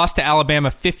A&M lost to Alabama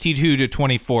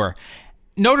 52-24.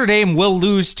 Notre Dame will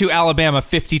lose to Alabama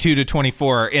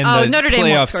 52-24 in the Notre Dame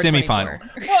playoff semifinal.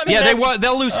 Well,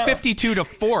 they'll lose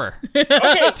 52-4.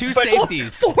 Okay, 2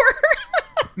 safeties.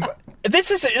 4.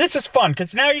 This is fun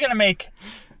because now you're going to make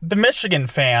the Michigan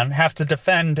fan have to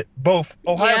defend both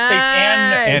Ohio State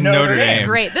and Notre Dame. That's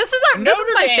great. This is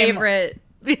my favorite.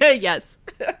 Yes.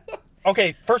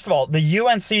 Okay, first of all, the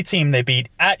UNC team they beat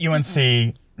at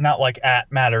UNC, not like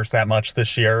at matters that much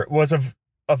this year, was a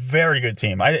very good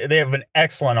team. They have an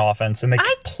excellent offense, and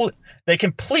they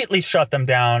completely shut them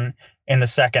down in the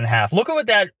second half. Look at what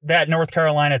that North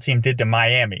Carolina team did to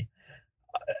Miami.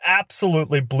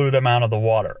 Absolutely blew them out of the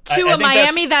water. To a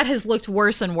Miami that has looked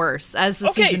worse and worse as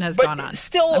the season has gone on.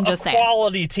 Still a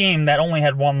quality team that only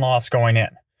had one loss going in.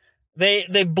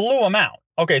 They blew them out.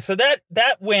 Okay, so that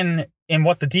win in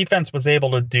what the defense was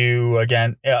able to do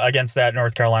against that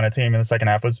North Carolina team in the second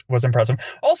half was impressive.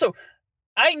 Also,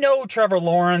 I know Trevor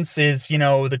Lawrence is,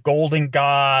 the golden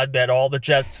god that all the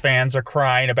Jets fans are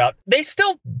crying about. They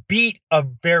still beat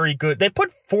they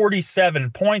put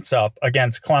 47 points up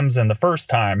against Clemson the first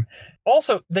time.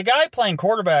 Also, the guy playing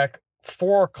quarterback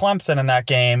for Clemson in that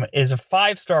game is a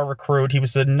 5-star recruit. He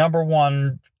was the number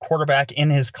 1 quarterback in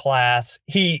his class.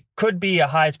 He could be a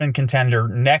Heisman contender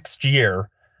next year.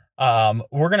 We're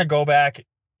going to go back.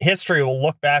 History will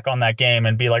look back on that game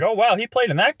and be like, oh, wow, he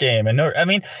played in that game. And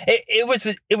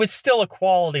it was still a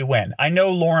quality win. I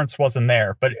know Lawrence wasn't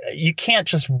there, but you can't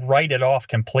just write it off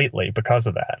completely because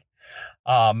of that.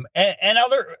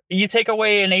 You take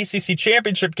away an ACC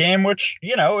championship game, which,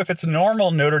 if it's a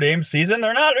normal Notre Dame season,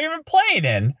 they're not even playing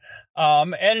in.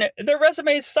 And their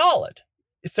resume is solid.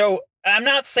 So I'm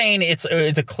not saying it's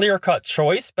a clear-cut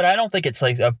choice, but I don't think it's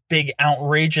like a big,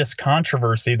 outrageous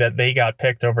controversy that they got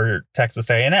picked over Texas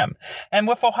A&M. And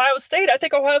with Ohio State, I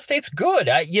think Ohio State's good.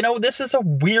 This is a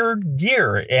weird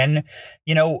year. And,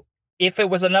 if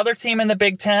it was another team in the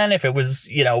Big Ten, if it was,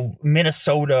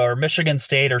 Minnesota or Michigan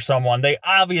State or someone, they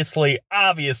obviously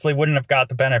wouldn't have got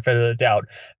the benefit of the doubt.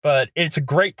 But it's a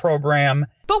great program.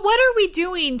 But what are we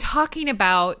doing talking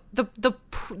about the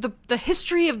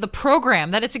history of the program,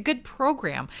 that it's a good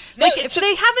program? Like, if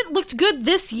they haven't looked good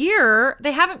this year,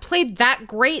 they haven't played that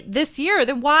great this year,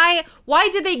 then why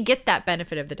did they get that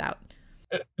benefit of the doubt?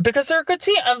 Because they're a good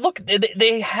team. Look,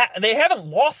 they haven't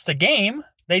lost a game.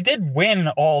 They did win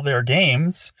all their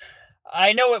games.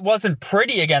 I know it wasn't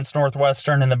pretty against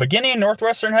Northwestern in the beginning.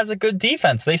 Northwestern has a good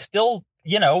defense. They still,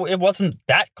 it wasn't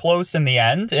that close in the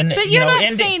end. But you're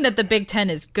not saying that the Big Ten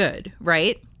is good,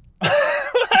 right?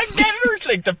 I never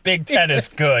think the Big Ten is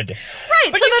good.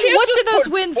 Right. But so then what do those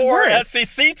wins worth? 4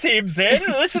 SEC teams in.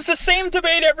 This is the same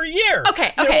debate every year.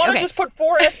 Okay. You want to just put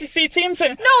 4 SEC teams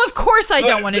in? No, of course I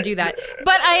don't want to do that.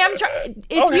 But I am trying.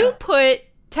 If you put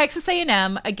Texas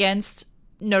A&M against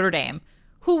Notre Dame,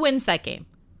 who wins that game?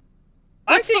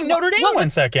 I think Notre Dame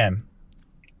wins that game.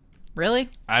 Really?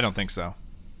 I don't think so.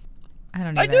 I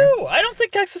don't know. I do. I don't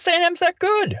think Texas A&M's that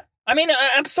good. I mean,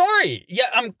 I'm sorry.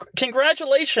 Yeah,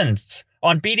 congratulations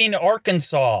on beating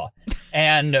Arkansas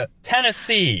and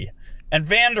Tennessee and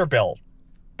Vanderbilt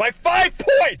by 5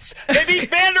 points. They beat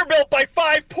Vanderbilt by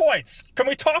 5 points. Can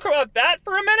we talk about that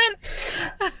for a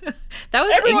minute? That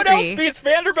was Everyone else beats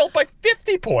Vanderbilt by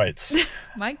 50 points.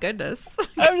 My goodness.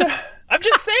 I'm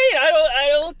just saying, I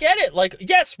don't get it. Like,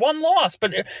 yes, one loss,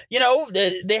 but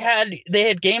they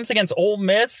had games against Ole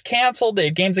Miss canceled. They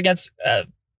had games against.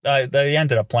 They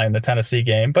ended up playing the Tennessee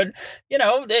game, but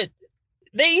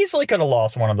they easily could have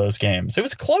lost one of those games. It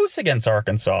was close against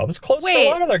Arkansas. It was close to a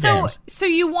lot of their games. So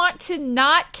you want to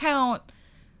not count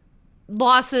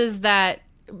losses that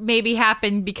maybe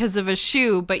happened because of a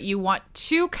shoe, but you want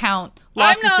to count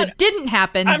losses that didn't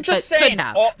happen, I'm just but saying, could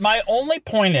have. My only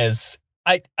point is,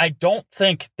 I don't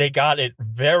think they got it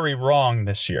very wrong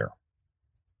this year.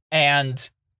 And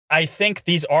I think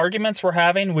these arguments we're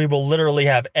having, we will literally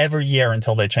have every year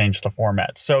until they change the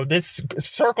format. So this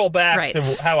circle back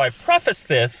to how I preface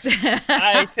this.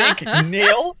 I think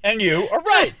Neil and you are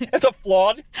right. It's a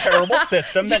flawed, terrible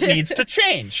system that needs to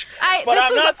change. But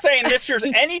I'm not saying this year's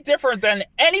any different than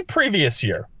any previous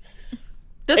year.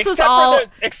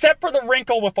 Except for the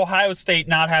wrinkle with Ohio State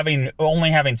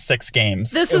only having 6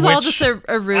 games. This was all just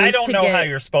a ruse. I don't know how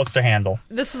you're supposed to handle.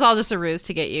 This was all just a ruse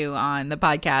to get you on the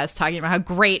podcast talking about how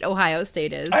great Ohio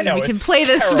State is. I know, we can play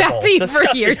this vaccine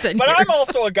for years and years. But I'm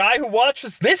also a guy who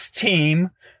watches this team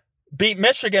beat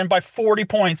Michigan by 40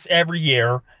 points every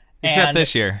year. Except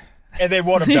this year. And they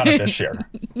would have done it this year.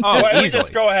 Let me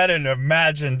just go ahead and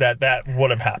imagine that would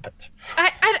have happened.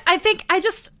 I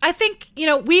think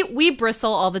we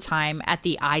bristle all the time at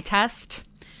the eye test,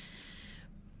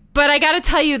 but I got to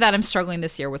tell you that I'm struggling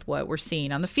this year with what we're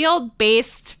seeing on the field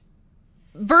based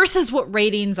versus what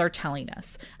ratings are telling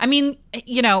us. I mean,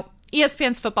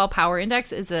 ESPN's Football Power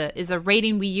Index is a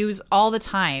rating we use all the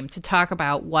time to talk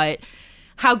about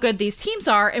how good these teams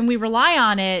are, and we rely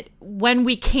on it when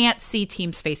we can't see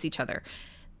teams face each other.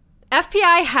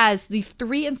 FPI has the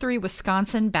 3-3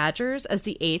 Wisconsin Badgers as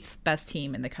the 8th best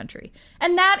team in the country.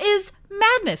 And that is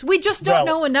madness. We just don't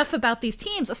know enough about these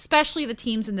teams, especially the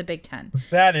teams in the Big Ten.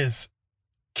 That is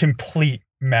complete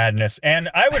madness. And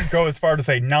I would go as far to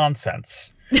say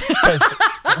nonsense. Because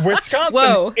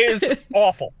Wisconsin is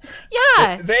awful.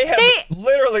 Yeah. They have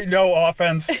literally no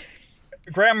offense.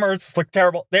 Graham Mertz look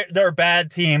terrible. They're a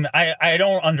bad team. I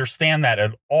don't understand that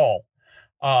at all.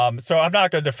 So I'm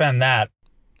not going to defend that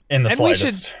in the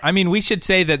slightest. We should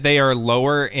say that they are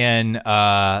lower in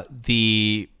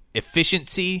the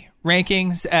efficiency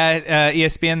rankings at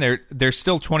ESPN. They're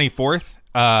still 24th,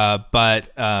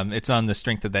 but it's on the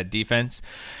strength of that defense.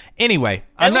 Anyway,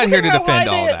 I'm not here to defend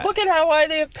all that. Look at how high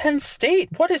they have Penn State.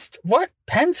 What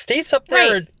Penn State's up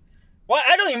there? Right. Well,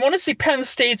 I don't even want to see Penn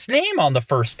State's name on the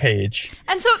first page.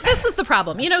 And so this is the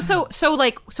problem.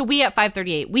 So we at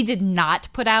 538, we did not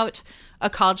put out a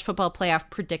college football playoff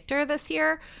predictor this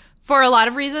year for a lot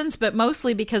of reasons, but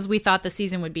mostly because we thought the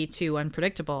season would be too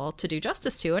unpredictable to do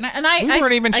justice to. And we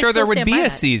weren't even sure there would be a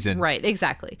season. Right,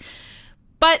 exactly.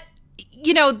 But,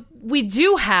 we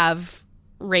do have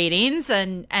ratings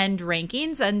and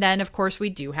rankings, and then of course we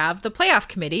do have the playoff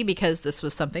committee, because this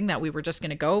was something that we were just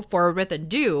going to go forward with and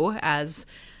do as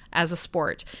a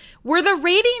sport. Were the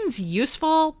ratings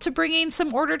useful to bringing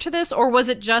some order to this, or was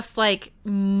it just like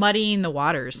muddying the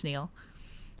waters, Neil?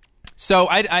 So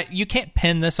you can't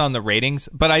pin this on the ratings,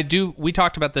 but we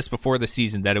talked about this before the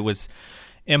season, that it was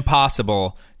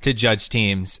impossible to judge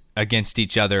teams against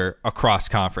each other across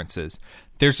conferences.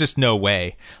 There's just no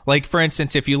way. Like, for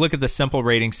instance, if you look at the simple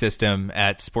rating system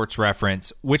at Sports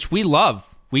Reference, which we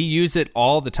love, we use it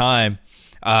all the time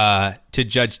to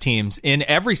judge teams in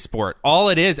every sport. All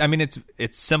it is, I mean, it's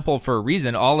simple for a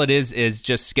reason. All it is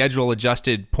just schedule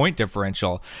adjusted point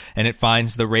differential, and it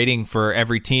finds the rating for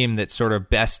every team that sort of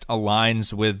best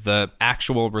aligns with the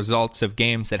actual results of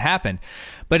games that happen.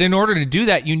 But in order to do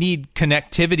that, you need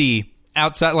connectivity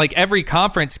outside. Like, every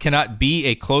conference cannot be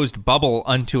a closed bubble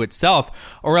unto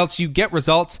itself, or else you get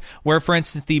results where, for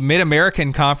instance, the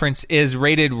Mid-American Conference is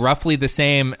rated roughly the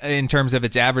same in terms of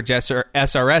its average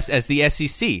SRS as the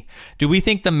SEC. Do we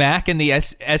think the MAC and the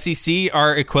SEC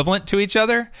are equivalent to each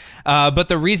other? But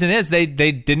the reason is they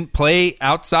didn't play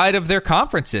outside of their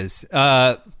conferences.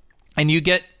 And you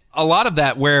get a lot of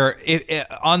that where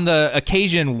on the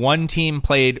occasion one team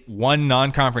played one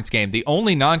non-conference game. The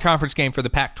only non-conference game for the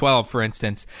Pac-12, for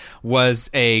instance, was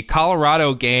a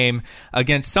Colorado game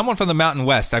against someone from the Mountain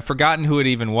West. I've forgotten who it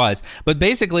even was. But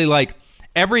basically, like,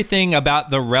 everything about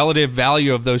the relative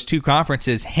value of those two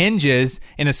conferences hinges,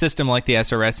 in a system like the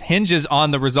SRS, hinges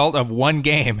on the result of one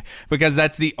game, because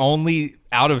that's the only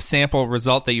out-of-sample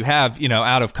result that you have,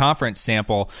 out-of-conference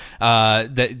sample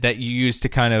that you use to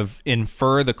kind of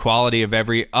infer the quality of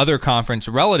every other conference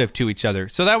relative to each other.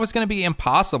 So that was going to be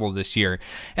impossible this year.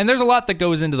 And there's a lot that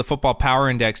goes into the Football Power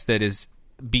Index that is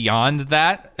beyond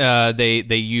that. They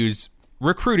use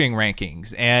recruiting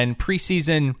rankings and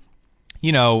preseason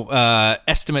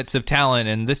estimates of talent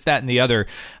and this, that, and the other.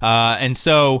 And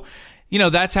so,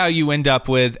 that's how you end up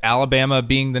with Alabama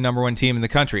being the number one team in the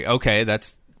country. Okay,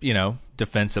 that's,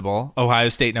 defensible. Ohio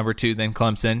State number 2, then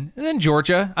Clemson, and then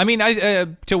Georgia. I mean,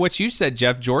 to what you said,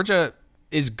 Jeff, Georgia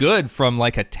is good from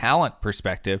like a talent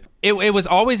perspective. It was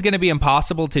always going to be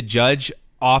impossible to judge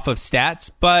off of stats,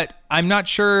 but I'm not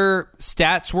sure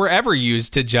stats were ever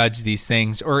used to judge these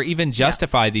things or even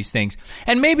justify these things.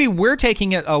 And maybe we're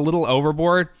taking it a little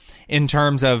overboard in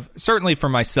terms of, certainly for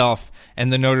myself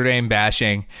and the Notre Dame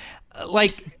bashing,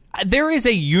 like, there is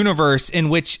a universe in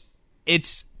which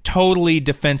it's totally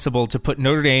defensible to put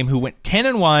Notre Dame, who went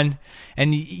 10-1,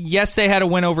 and yes, they had a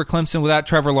win over Clemson without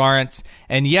Trevor Lawrence,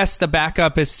 and yes, the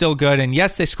backup is still good, and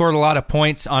yes, they scored a lot of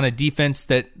points on a defense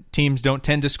that teams don't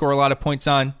tend to score a lot of points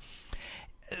on.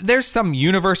 There's some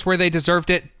universe where they deserved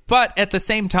it, but at the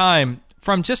same time,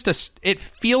 from just it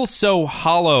feels so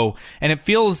hollow, and it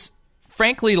feels,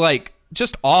 frankly, like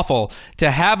just awful to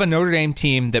have a Notre Dame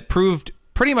team that proved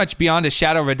pretty much beyond a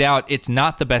shadow of a doubt it's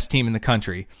not the best team in the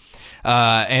country.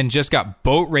 And just got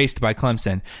boat raced by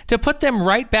Clemson, to put them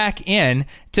right back in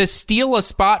to steal a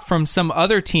spot from some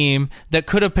other team that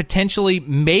could have potentially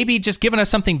maybe just given us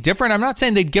something different. I'm not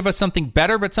saying they'd give us something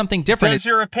better, but something different. Does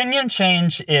your opinion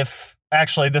change if,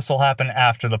 actually, this will happen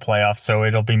after the playoffs, so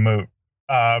it'll be moot.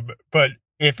 But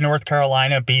if North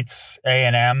Carolina beats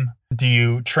A&M, do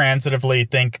you transitively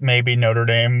think maybe Notre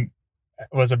Dame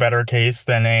was a better case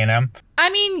than A&M? I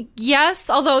mean, yes,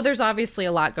 although there's obviously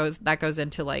a lot that goes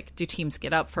into, like, do teams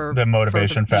get up for the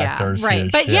motivation factors? Yeah, right.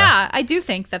 Huge, but I do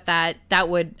think that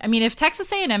would, I mean, if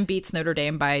Texas A&M beats Notre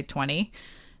Dame by 20,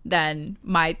 then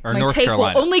my take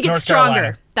will only get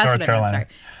stronger. That's what I meant. Sorry.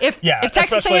 If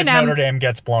Texas A&M, if Notre Dame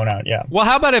gets blown out, Well,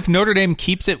 how about if Notre Dame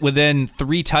keeps it within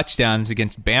 3 touchdowns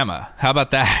against Bama? How about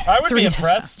that? I would be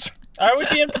impressed. I would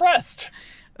be impressed.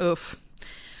 Oof.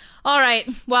 All right.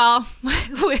 Well,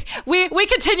 we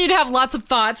continue to have lots of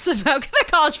thoughts about the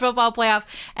college football playoff,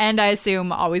 and I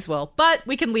assume always will. But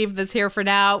we can leave this here for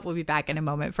now. We'll be back in a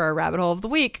moment for our rabbit hole of the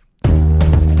week.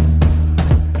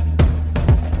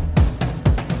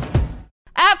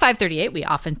 At 538, we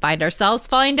often find ourselves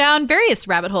falling down various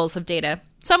rabbit holes of data.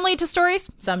 Some lead to stories,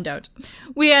 some don't.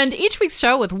 We end each week's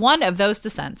show with one of those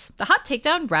descents, the Hot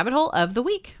Takedown rabbit hole of the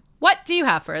week. What do you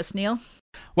have for us, Neil?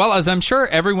 Well, as I'm sure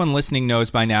everyone listening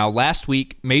knows by now, last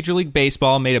week, Major League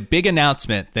Baseball made a big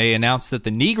announcement. They announced that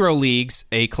the Negro Leagues,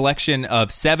 a collection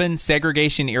of 7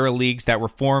 segregation-era leagues that were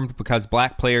formed because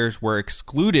black players were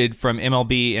excluded from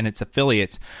MLB and its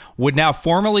affiliates, would now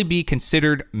formally be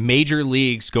considered major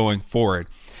leagues going forward.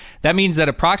 That means that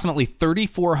approximately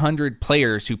 3,400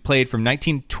 players who played from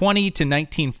 1920 to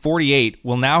 1948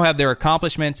 will now have their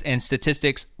accomplishments and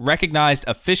statistics recognized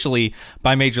officially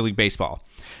by Major League Baseball.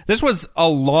 This was a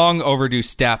long overdue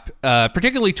step,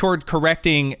 particularly toward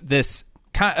correcting this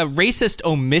racist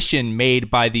omission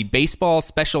made by the Baseball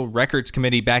Special Records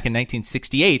Committee back in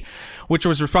 1968, which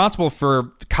was responsible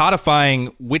for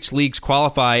codifying which leagues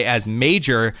qualify as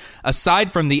major,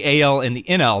 aside from the AL and the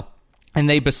NL. and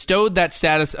they bestowed that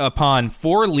status upon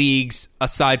 4 leagues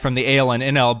aside from the AL and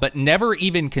NL, but never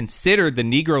even considered the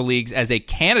Negro Leagues as a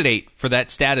candidate for that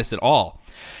status at all.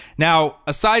 Now,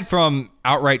 aside from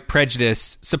outright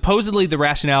prejudice, supposedly the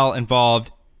rationale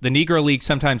involved the Negro League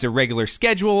sometimes irregular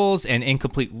schedules and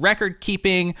incomplete record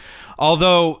keeping,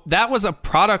 although that was a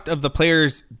product of the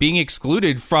players being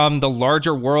excluded from the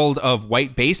larger world of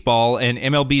white baseball and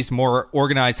MLB's more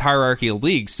organized hierarchy of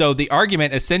leagues. So the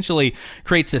argument essentially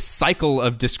creates a cycle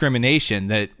of discrimination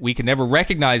that we can never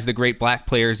recognize the great black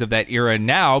players of that era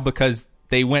now because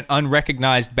they went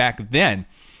unrecognized back then.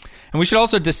 And we should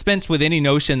also dispense with any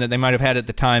notion that they might have had at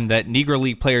the time that Negro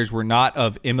League players were not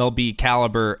of MLB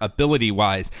caliber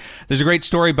ability-wise. There's a great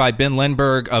story by Ben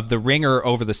Lindbergh of The Ringer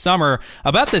over the summer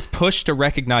about this push to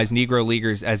recognize Negro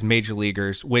Leaguers as major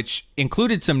leaguers, which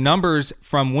included some numbers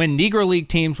from when Negro League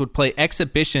teams would play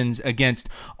exhibitions against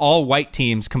all white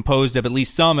teams composed of at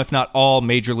least some, if not all,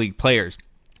 major league players.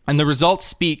 And the results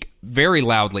speak very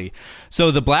loudly.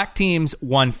 So the black teams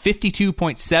won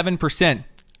 52.7%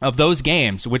 of those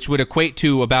games, which would equate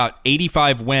to about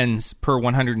 85 wins per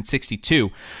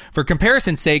 162. For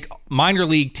comparison's sake, minor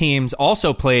league teams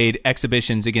also played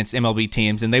exhibitions against MLB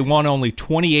teams, and they won only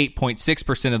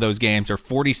 28.6% of those games, or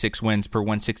 46 wins per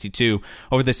 162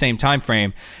 over the same time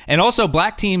frame. And also,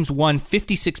 black teams won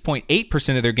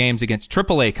 56.8% of their games against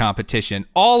AAA competition,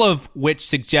 all of which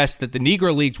suggests that the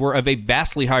Negro Leagues were of a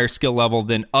vastly higher skill level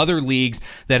than other leagues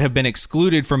that have been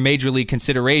excluded from major league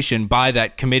consideration by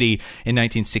that committee in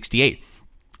 1968.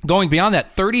 Going beyond that,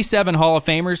 37 Hall of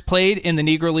Famers played in the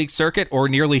Negro League circuit, or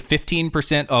nearly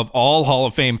 15% of all Hall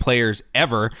of Fame players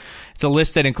ever. It's a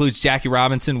list that includes Jackie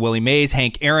Robinson, Willie Mays,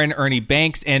 Hank Aaron, Ernie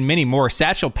Banks, and many more.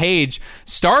 Satchel Paige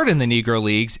starred in the Negro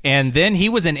Leagues, and then he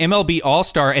was an MLB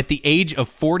All-Star at the age of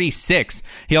 46.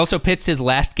 He also pitched his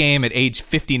last game at age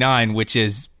 59, which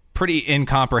is pretty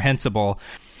incomprehensible.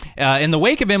 In the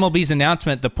wake of MLB's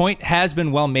announcement, the point has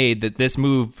been well made that this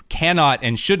move cannot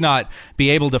and should not be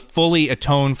able to fully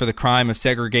atone for the crime of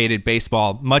segregated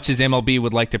baseball, much as MLB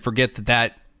would like to forget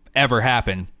that ever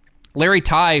happened. Larry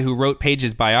Tye, who wrote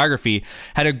Paige's biography,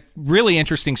 had a really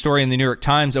interesting story in the New York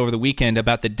Times over the weekend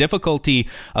about the difficulty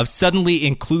of suddenly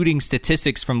including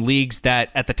statistics from leagues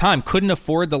that at the time couldn't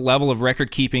afford the level of record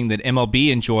keeping that MLB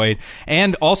enjoyed,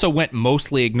 and also went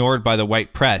mostly ignored by the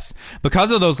white press.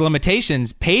 Because of those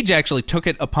limitations, Paige actually took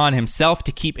it upon himself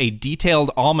to keep a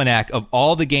detailed almanac of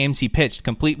all the games he pitched,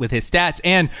 complete with his stats,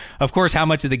 and of course how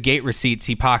much of the gate receipts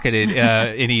he pocketed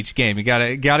in each game. You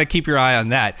gotta keep your eye on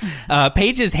that.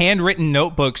 Paige's handwritten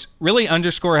notebooks really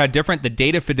underscore how different the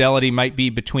data fidelity might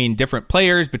be between different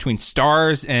players, between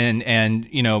stars and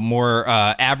more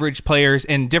average players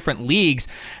in different leagues.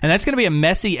 And that's going to be a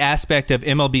messy aspect of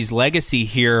MLB's legacy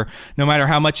here, no matter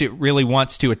how much it really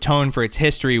wants to atone for its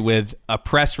history with a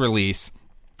press release.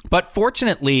 But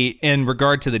fortunately, in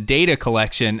regard to the data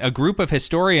collection, a group of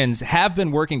historians have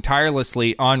been working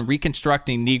tirelessly on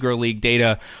reconstructing Negro League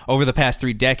data over the past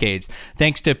 3 decades.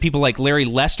 Thanks to people like Larry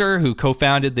Lester, who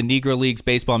co-founded the Negro Leagues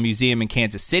Baseball Museum in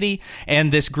Kansas City,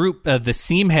 and this group, the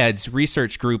Seamheads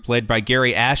Research Group, led by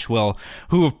Gary Ashwell,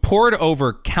 who have pored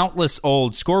over countless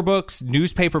old scorebooks,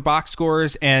 newspaper box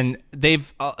scores, and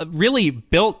they've really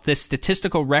built this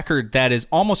statistical record that is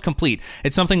almost complete.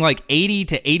 It's something like 80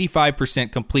 to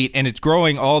 85% complete, and it's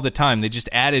growing all the time. They just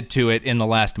added to it in the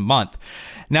last month.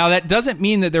 Now, that doesn't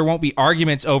mean that there won't be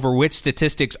arguments over which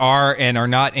statistics are and are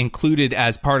not included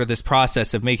as part of this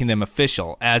process of making them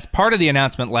official. As part of the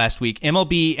announcement last week,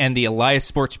 MLB and the Elias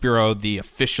Sports Bureau, the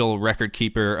official record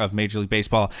keeper of Major League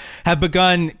Baseball, have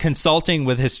begun consulting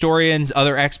with historians,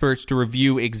 other experts, to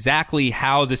review exactly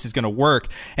how this is going to work,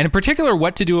 and in particular,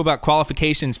 what to do about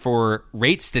qualifications for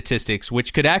rate statistics,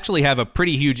 which could actually have a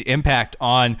pretty huge impact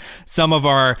on some of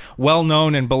our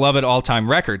well-known and beloved all-time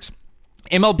records.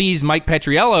 MLB's Mike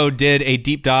Petriello did a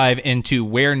deep dive into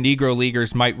where Negro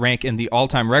Leaguers might rank in the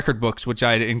all-time record books, which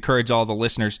I'd encourage all the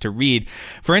listeners to read.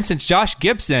 For instance, Josh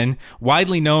Gibson,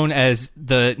 widely known as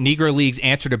the Negro League's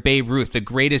answer to Babe Ruth, the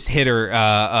greatest hitter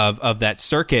of that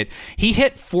circuit, he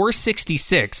hit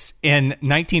 .466 in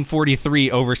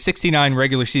 1943 over 69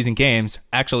 regular season games,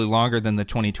 actually longer than the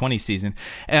 2020 season.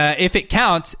 If it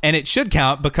counts, and it should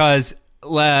count, because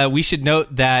we should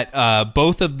note that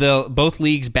both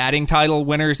leagues' batting title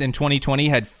winners in 2020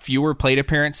 had fewer plate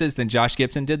appearances than Josh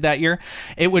Gibson did that year.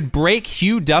 It would break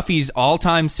Hugh Duffy's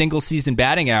all-time single-season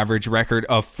batting average record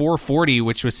of .440,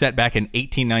 which was set back in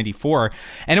 1894,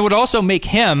 and it would also make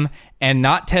him and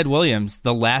not Ted Williams,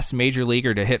 the last major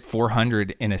leaguer to hit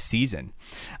 400 in a season.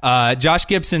 Josh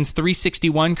Gibson's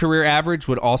 361 career average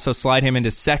would also slide him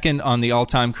into second on the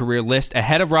all-time career list,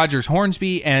 ahead of Rogers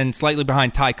Hornsby and slightly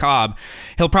behind Ty Cobb.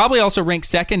 He'll probably also rank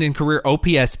second in career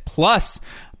OPS plus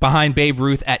behind Babe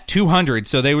Ruth at 200.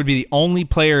 So they would be the only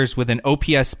players with an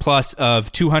OPS plus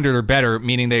of 200 or better,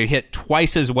 meaning they hit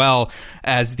twice as well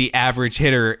as the average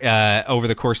hitter over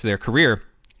the course of their career.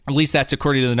 At least that's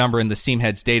according to the number in the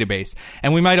Seamheads database.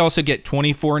 And we might also get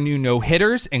 24 new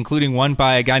no-hitters, including one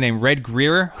by a guy named Red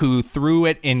Greer, who threw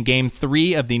it in Game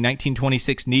 3 of the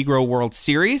 1926 Negro World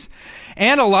Series.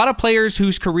 And a lot of players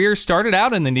whose careers started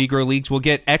out in the Negro Leagues will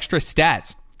get extra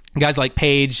stats. Guys like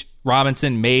Page,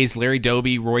 Robinson, Mays, Larry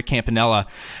Doby, Roy Campanella.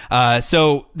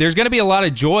 So there's going to be a lot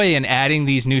of joy in adding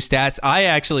these new stats. I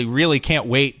actually really can't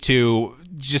wait to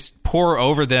just pour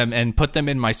over them and put them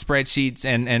in my spreadsheets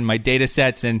and my data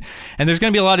sets. And there's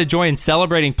going to be a lot of joy in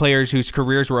celebrating players whose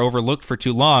careers were overlooked for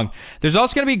too long. There's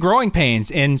also going to be growing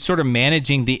pains in sort of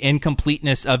managing the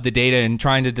incompleteness of the data and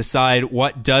trying to decide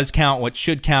what does count, what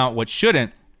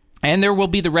shouldn't. And there will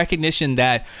be the recognition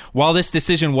that while this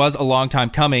decision was a long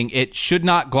time coming, it should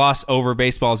not gloss over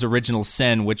baseball's original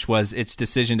sin, which was its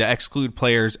decision to exclude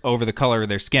players over the color of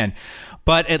their skin.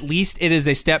 But at least it is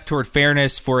a step toward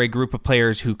fairness for a group of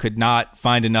players who could not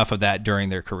find enough of that during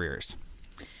their careers.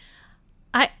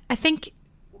 I think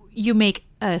you make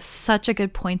such a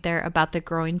good point there about the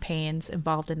growing pains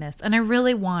involved in this. And I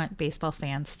really want baseball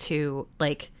fans to,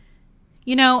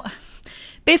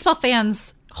 baseball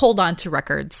fans hold on to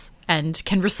records and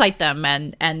can recite them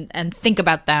and think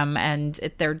about them, and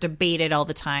they're debated all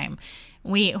the time.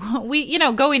 We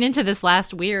going into this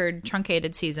last weird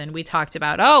truncated season, we talked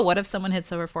about, what if someone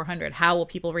hits over 400? How will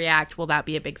people react? Will that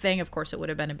be a big thing? Of course it would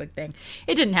have been a big thing.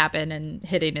 It didn't happen, and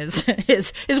hitting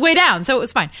is way down, so it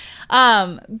was fine.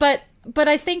 But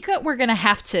I think that we're going to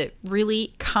have to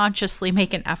really consciously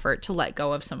make an effort to let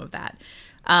go of some of that.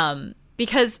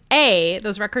 Because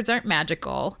those records aren't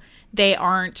magical. They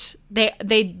aren't,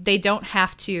 they don't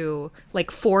have to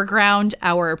foreground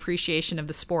our appreciation of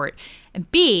the sport.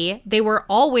 And B, they were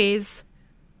always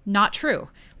not true.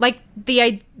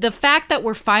 The fact that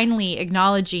we're finally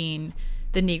acknowledging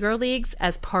the Negro Leagues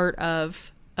as part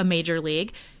of a major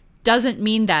league doesn't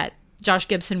mean that Josh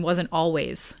Gibson wasn't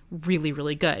always really,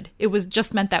 really good. It was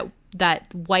just meant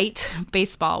that white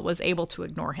baseball was able to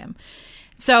ignore him.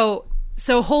 So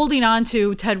holding on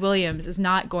to Ted Williams is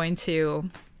not going to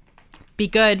be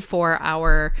good for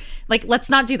our, let's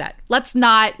not do that. Let's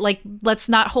not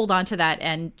hold on to that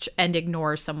and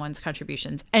ignore someone's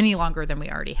contributions any longer than we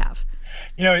already have.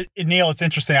 Neil, it's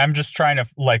interesting. I'm just trying to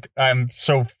I'm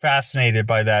so fascinated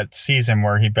by that season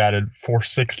where he batted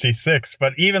 466,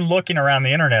 but even looking around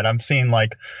the internet, I'm seeing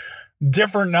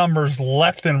different numbers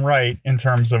left and right in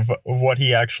terms of what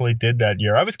he actually did that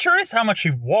year. I was curious how much he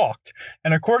walked,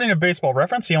 and according to Baseball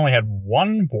Reference, he only had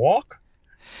one walk.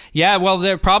 Yeah, well,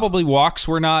 there probably walks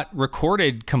were not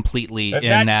recorded completely in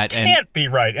that. That can't be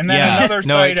right. And then another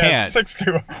site has 6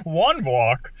 to 1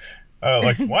 walk.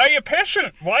 Why are you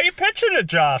pitching? Why are you pitching it,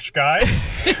 Josh, guys?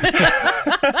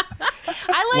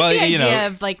 I like the idea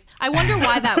of I wonder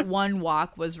why that one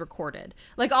walk was recorded.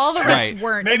 All the rest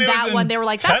weren't. Maybe and that one, they were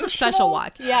that's a special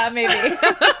walk. Yeah, maybe.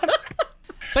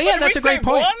 But yeah, that's a great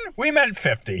point. We meant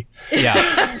 50.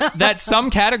 Yeah, that some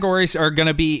categories are going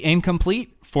to be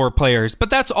incomplete for players, but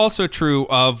that's also true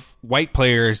of white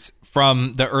players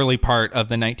from the early part of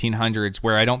the 1900s,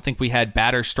 where I don't think we had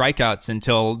batter strikeouts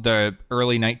until the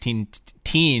early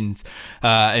 1910s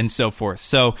and so forth.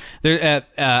 So there,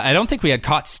 I don't think we had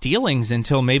caught stealings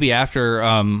until maybe after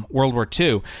World War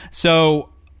II.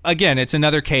 So again, it's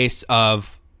another case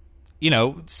of,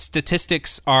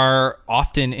 statistics are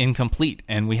often incomplete,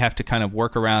 and we have to kind of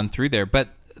work around through there. But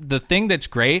the thing that's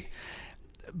great,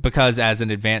 because as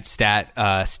an advanced stat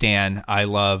stan, I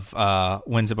love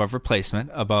wins above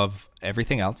replacement above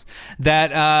everything else,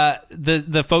 that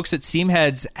the folks at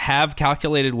Seamheads have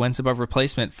calculated wins above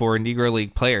replacement for Negro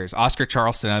League players. Oscar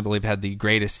Charleston, I believe, had the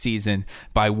greatest season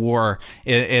by WAR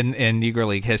in Negro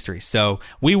League history. So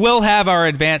we will have our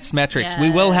advanced metrics. Yes.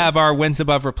 We will have our wins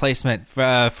above replacement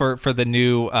for the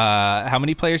new, how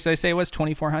many players did I say it was?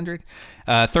 2,400?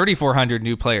 3,400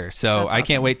 new players. So that's awesome. I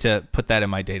can't wait to put that in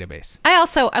my database.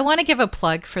 I want to give a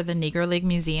plug for the Negro League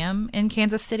Museum in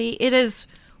Kansas City. It is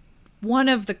one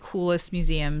of the coolest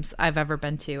museums I've ever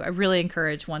been to. I really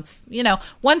encourage once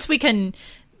we can,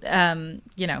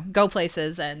 go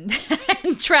places and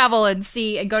and travel and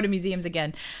see and go to museums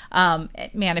again.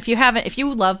 Man, if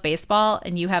you love baseball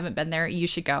and you haven't been there, you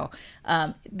should go.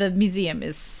 The museum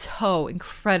is so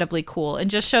incredibly cool and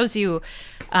just shows you,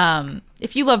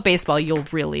 if you love baseball, you'll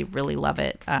really, really love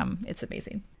it. It's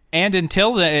amazing. And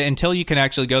until you can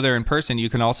actually go there in person, you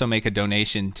can also make a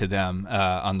donation to them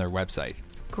on their website.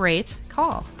 Great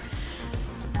call.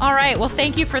 All right. Well,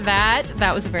 thank you for that.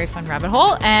 That was a very fun rabbit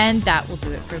hole. And that will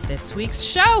do it for this week's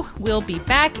show. We'll be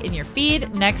back in your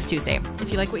feed next Tuesday.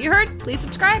 If you like what you heard, please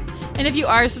subscribe. And if you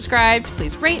are subscribed,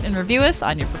 please rate and review us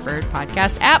on your preferred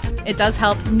podcast app. It does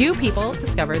help new people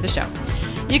discover the show.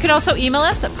 You can also email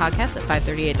us at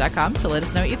podcast@538.com to let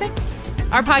us know what you think.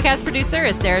 Our podcast producer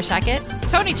is Sarah Shackett.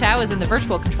 Tony Chow is in the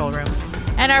virtual control room.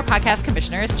 And our podcast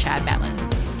commissioner is Chad Matlin.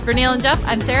 For Neil and Jeff,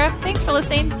 I'm Sarah. Thanks for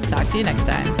listening. Talk to you next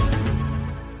time.